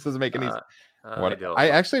hell? This doesn't make any sense. I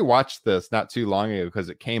actually watched this not too long ago because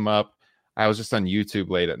it came up. I was just on YouTube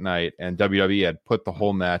late at night and WWE had put the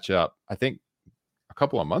whole match up, I think a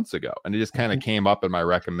couple of months ago. And it just kind of came up in my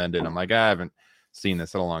recommended. I'm like, I haven't seen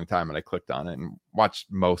this in a long time, and I clicked on it and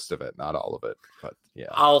watched most of it, not all of it, but yeah.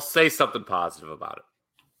 I'll say something positive about it.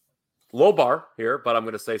 Low bar here, but I'm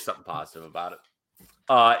going to say something positive about it.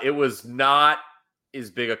 It was not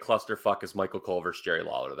as big a clusterfuck as Michael Cole versus Jerry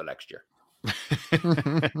Lawler the next year,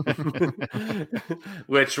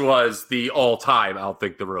 which was the all-time I'll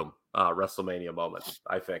think the room WrestleMania moment,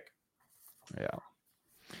 I think. Yeah.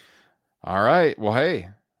 All right. Well, hey,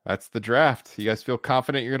 that's the draft. You guys feel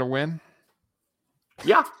confident you're going to win?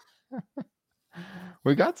 Yeah.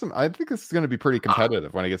 We got some. I think this is going to be pretty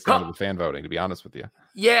competitive when it gets down to the fan voting, to be honest with you.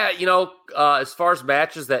 Yeah, as far as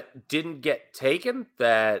matches that didn't get taken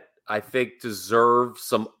that I think deserve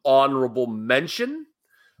some honorable mention,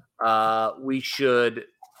 we should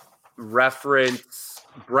reference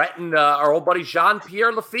Bret and our old buddy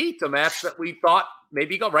Jean-Pierre Lafitte, a match that we thought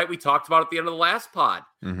maybe go right. We talked about at the end of the last pod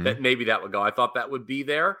that maybe that would go. I thought that would be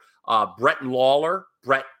there. Bret and Lawler,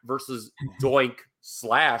 Bret versus Doink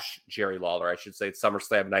 / Jerry Lawler, I should say, at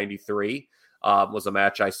SummerSlam 93 was a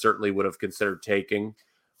match I certainly would have considered taking,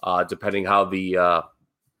 depending how the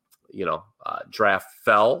draft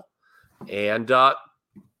fell. And I'm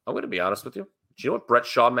going to be honest with you. Do you know what Bret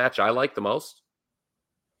Shaw match I like the most?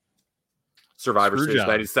 Survivor Series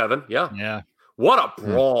 97. Yeah. What a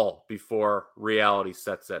brawl before reality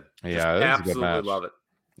sets in. Yeah, just absolutely love it.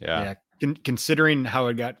 Yeah. Considering how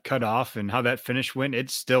it got cut off and how that finish went,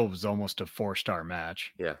 it still was almost a 4-star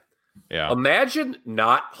match. Yeah. Imagine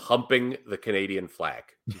not humping the Canadian flag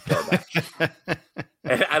before a match.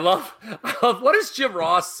 And I love what does Jim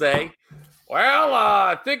Ross say? Well,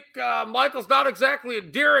 I think Michael's not exactly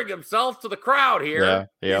endearing himself to the crowd here.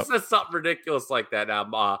 Yeah. He says something ridiculous like that.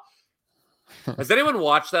 Has anyone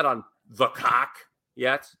watched that on The Cock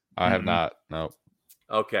yet? I have not. Nope.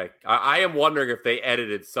 Okay. I am wondering if they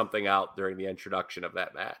edited something out during the introduction of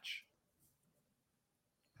that match.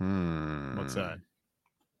 What's that?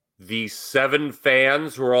 The 7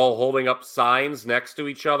 fans who are all holding up signs next to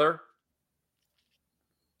each other.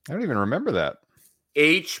 I don't even remember that.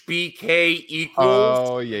 HBK equals.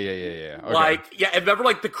 Oh, yeah. Okay. And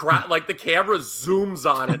remember, the crowd, the camera zooms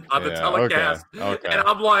on it on the telecast, okay. and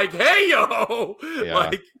I'm like, "Hey, yo!"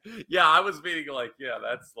 I was meaning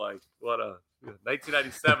that's what a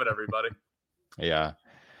 1997, everybody. Yeah,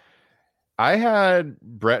 I had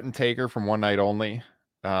Bret and Taker from One Night Only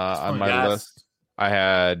on my list. I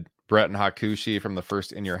had Bret and Hakushi from the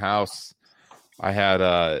first In Your House. I had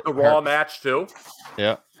the Raw match too.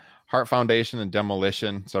 Yeah. Hart Foundation and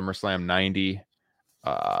Demolition, SummerSlam 90.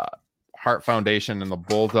 Hart Foundation and the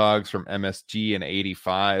Bulldogs from MSG in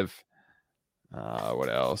 85. What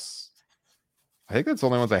else? I think that's the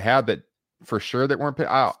only ones I had that for sure that weren't.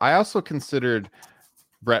 I also considered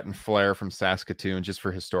Bret and Flair from Saskatoon just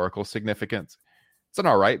for historical significance. It's an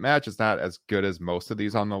all right match. It's not as good as most of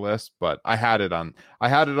these on the list, but I had it on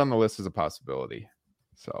the list as a possibility.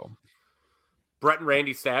 So Bret and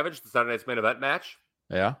Randy Savage, the Saturday Night's Main Event match.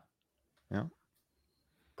 Yeah.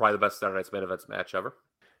 Probably the best Saturday Night's Main Events match ever.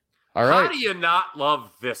 All right. How do you not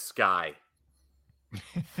love this guy?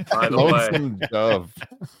 By the Lonesome Dove.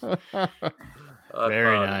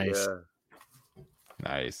 Very nice.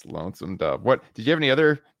 Nice. Lonesome Dove. What did you have any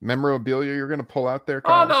other memorabilia you're going to pull out there,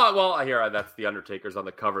 Kyle? Oh, no. Well, here, that's the Undertaker's on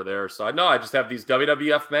the cover there. So I just have these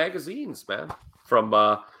WWF magazines, man, from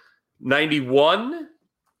 91,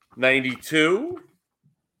 92,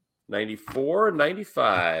 94, and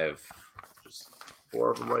 95. Just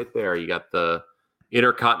 4 of them right there. You got the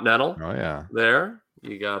Intercontinental. Oh, yeah. There.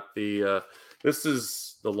 You got the, this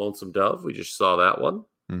is the Lonesome Dove. We just saw that one.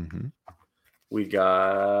 Mm-hmm. We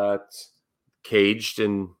got Caged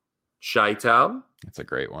in Chi-Town. That's a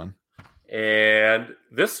great one. And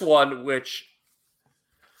this one, which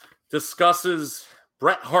discusses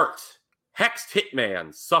Bret Hart, hexed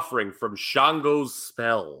hitman suffering from Shango's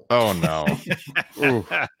spell. Oh, no. Ooh.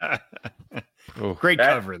 Great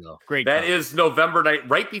cover, though. Great That cover. is November 9th,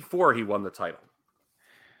 right before he won the title.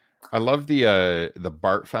 I love the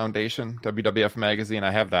Bart Foundation WWF magazine.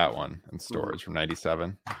 I have that one in storage from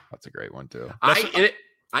 97. That's a great one, too.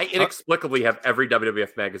 I inexplicably have every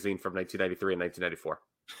WWF magazine from 1993 and 1994.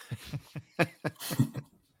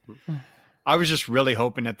 I was just really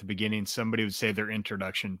hoping at the beginning somebody would say their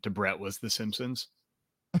introduction to Bret was The Simpsons.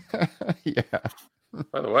 Yeah.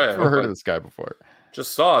 By the way, I've never heard of this guy before.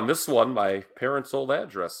 Just saw on this one, my parents' old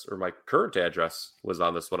address, or my current address was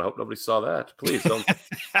on this one. I hope nobody saw that. Please don't.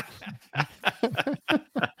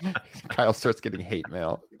 Kyle starts getting hate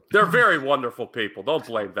mail. They're very wonderful people. Don't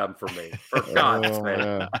blame them for me. For God's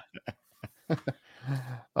sake. Yeah.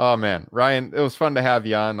 Oh, man. Ryan, it was fun to have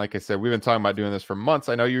you on. Like I said, we've been talking about doing this for months.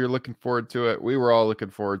 I know you were looking forward to it. We were all looking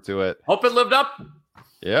forward to it. Hope it lived up.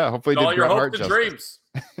 Yeah, hopefully all did your Bret hopes Hart and justice.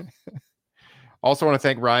 dreams. Also want to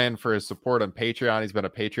thank Ryan for his support on Patreon. He's been a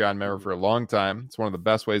Patreon member for a long time. It's one of the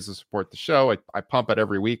best ways to support the show. I pump it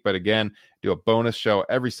every week, but again, do a bonus show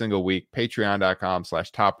every single week.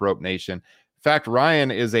 Patreon.com/Top Rope Nation. In fact, Ryan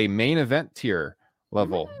is a main event tier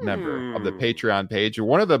level member of the Patreon page.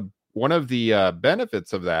 One of the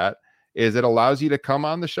benefits of that is it allows you to come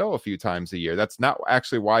on the show a few times a year. That's not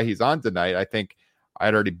actually why he's on tonight. I think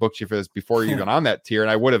I'd already booked you for this before you even on that tier, and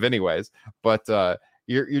I would have anyways. But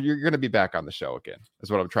you're going to be back on the show again,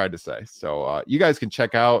 is what I'm trying to say. So you guys can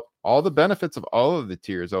check out all the benefits of all of the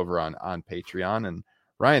tiers over on Patreon. And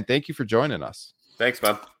Ryan, thank you for joining us. Thanks,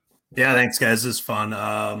 man. Yeah, thanks, guys. It's fun.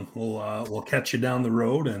 We'll catch you down the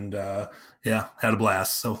road, and yeah, had a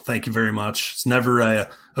blast. So thank you very much. It's never a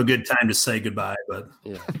good time to say goodbye, but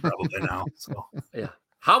probably now. So yeah.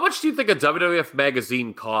 How much do you think a WWF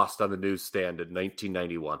magazine cost on the newsstand in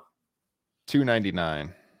 1991?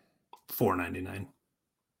 $2.99. $4.99.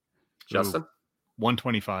 Justin?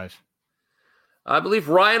 $125. I believe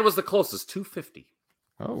Ryan was the closest, $2.50.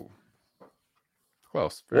 Oh,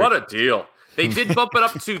 close. What a deal. They did bump it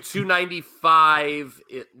up to $2.95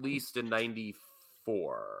 at least in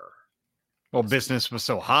 94. Well, business was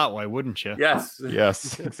so hot, why wouldn't you? Yes.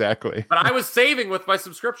 Yes, exactly. But I was saving with my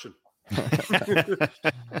subscription.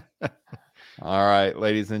 All right,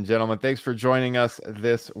 ladies and gentlemen, thanks for joining us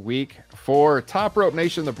this week for Top Rope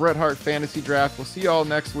Nation, the Bret Hart Fantasy Draft. We'll see you all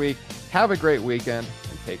next week. Have a great weekend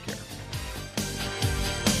and take care.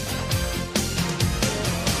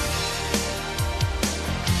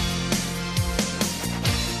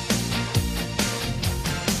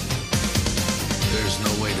 There's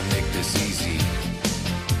no way to make this easy,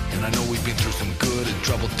 and I know we've been through some good and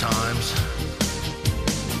troubled times.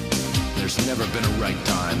 There's never been a right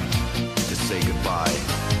time to say goodbye.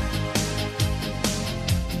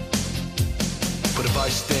 But if I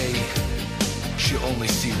stay, she'll only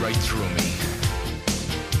see right through me.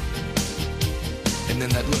 And then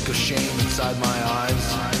that look of shame inside my eyes.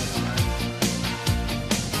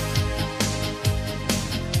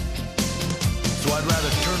 So I'd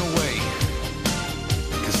rather turn away,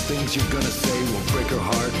 'cause things you're gonna say will break her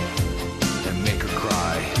heart and make her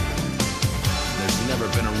cry. There's never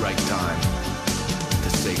been a right time to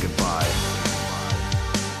say goodbye.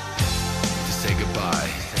 To say goodbye.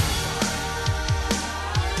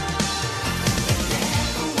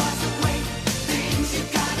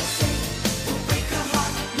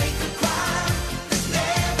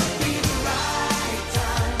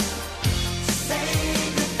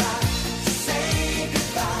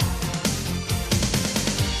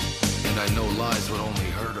 And I know lies would only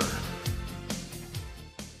hurt her.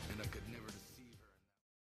 And I could never deceive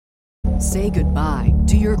her. Say goodbye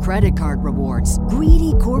to your credit card rewards.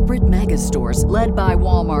 Greedy corporate mega stores, led by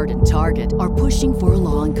Walmart and Target, are pushing for a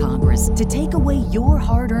law in Congress to take away your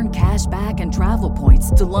hard-earned cash back and travel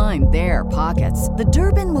points to line their pockets. The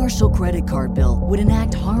Durbin-Marshall credit card bill would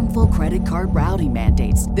enact harmful credit card routing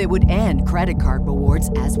mandates that would end credit card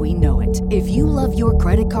rewards as we know it. If you love your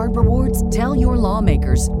credit card rewards, tell your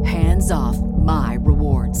lawmakers, hands off my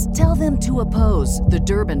rewards. Tell them to oppose the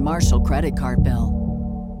Durbin-Marshall credit card bill.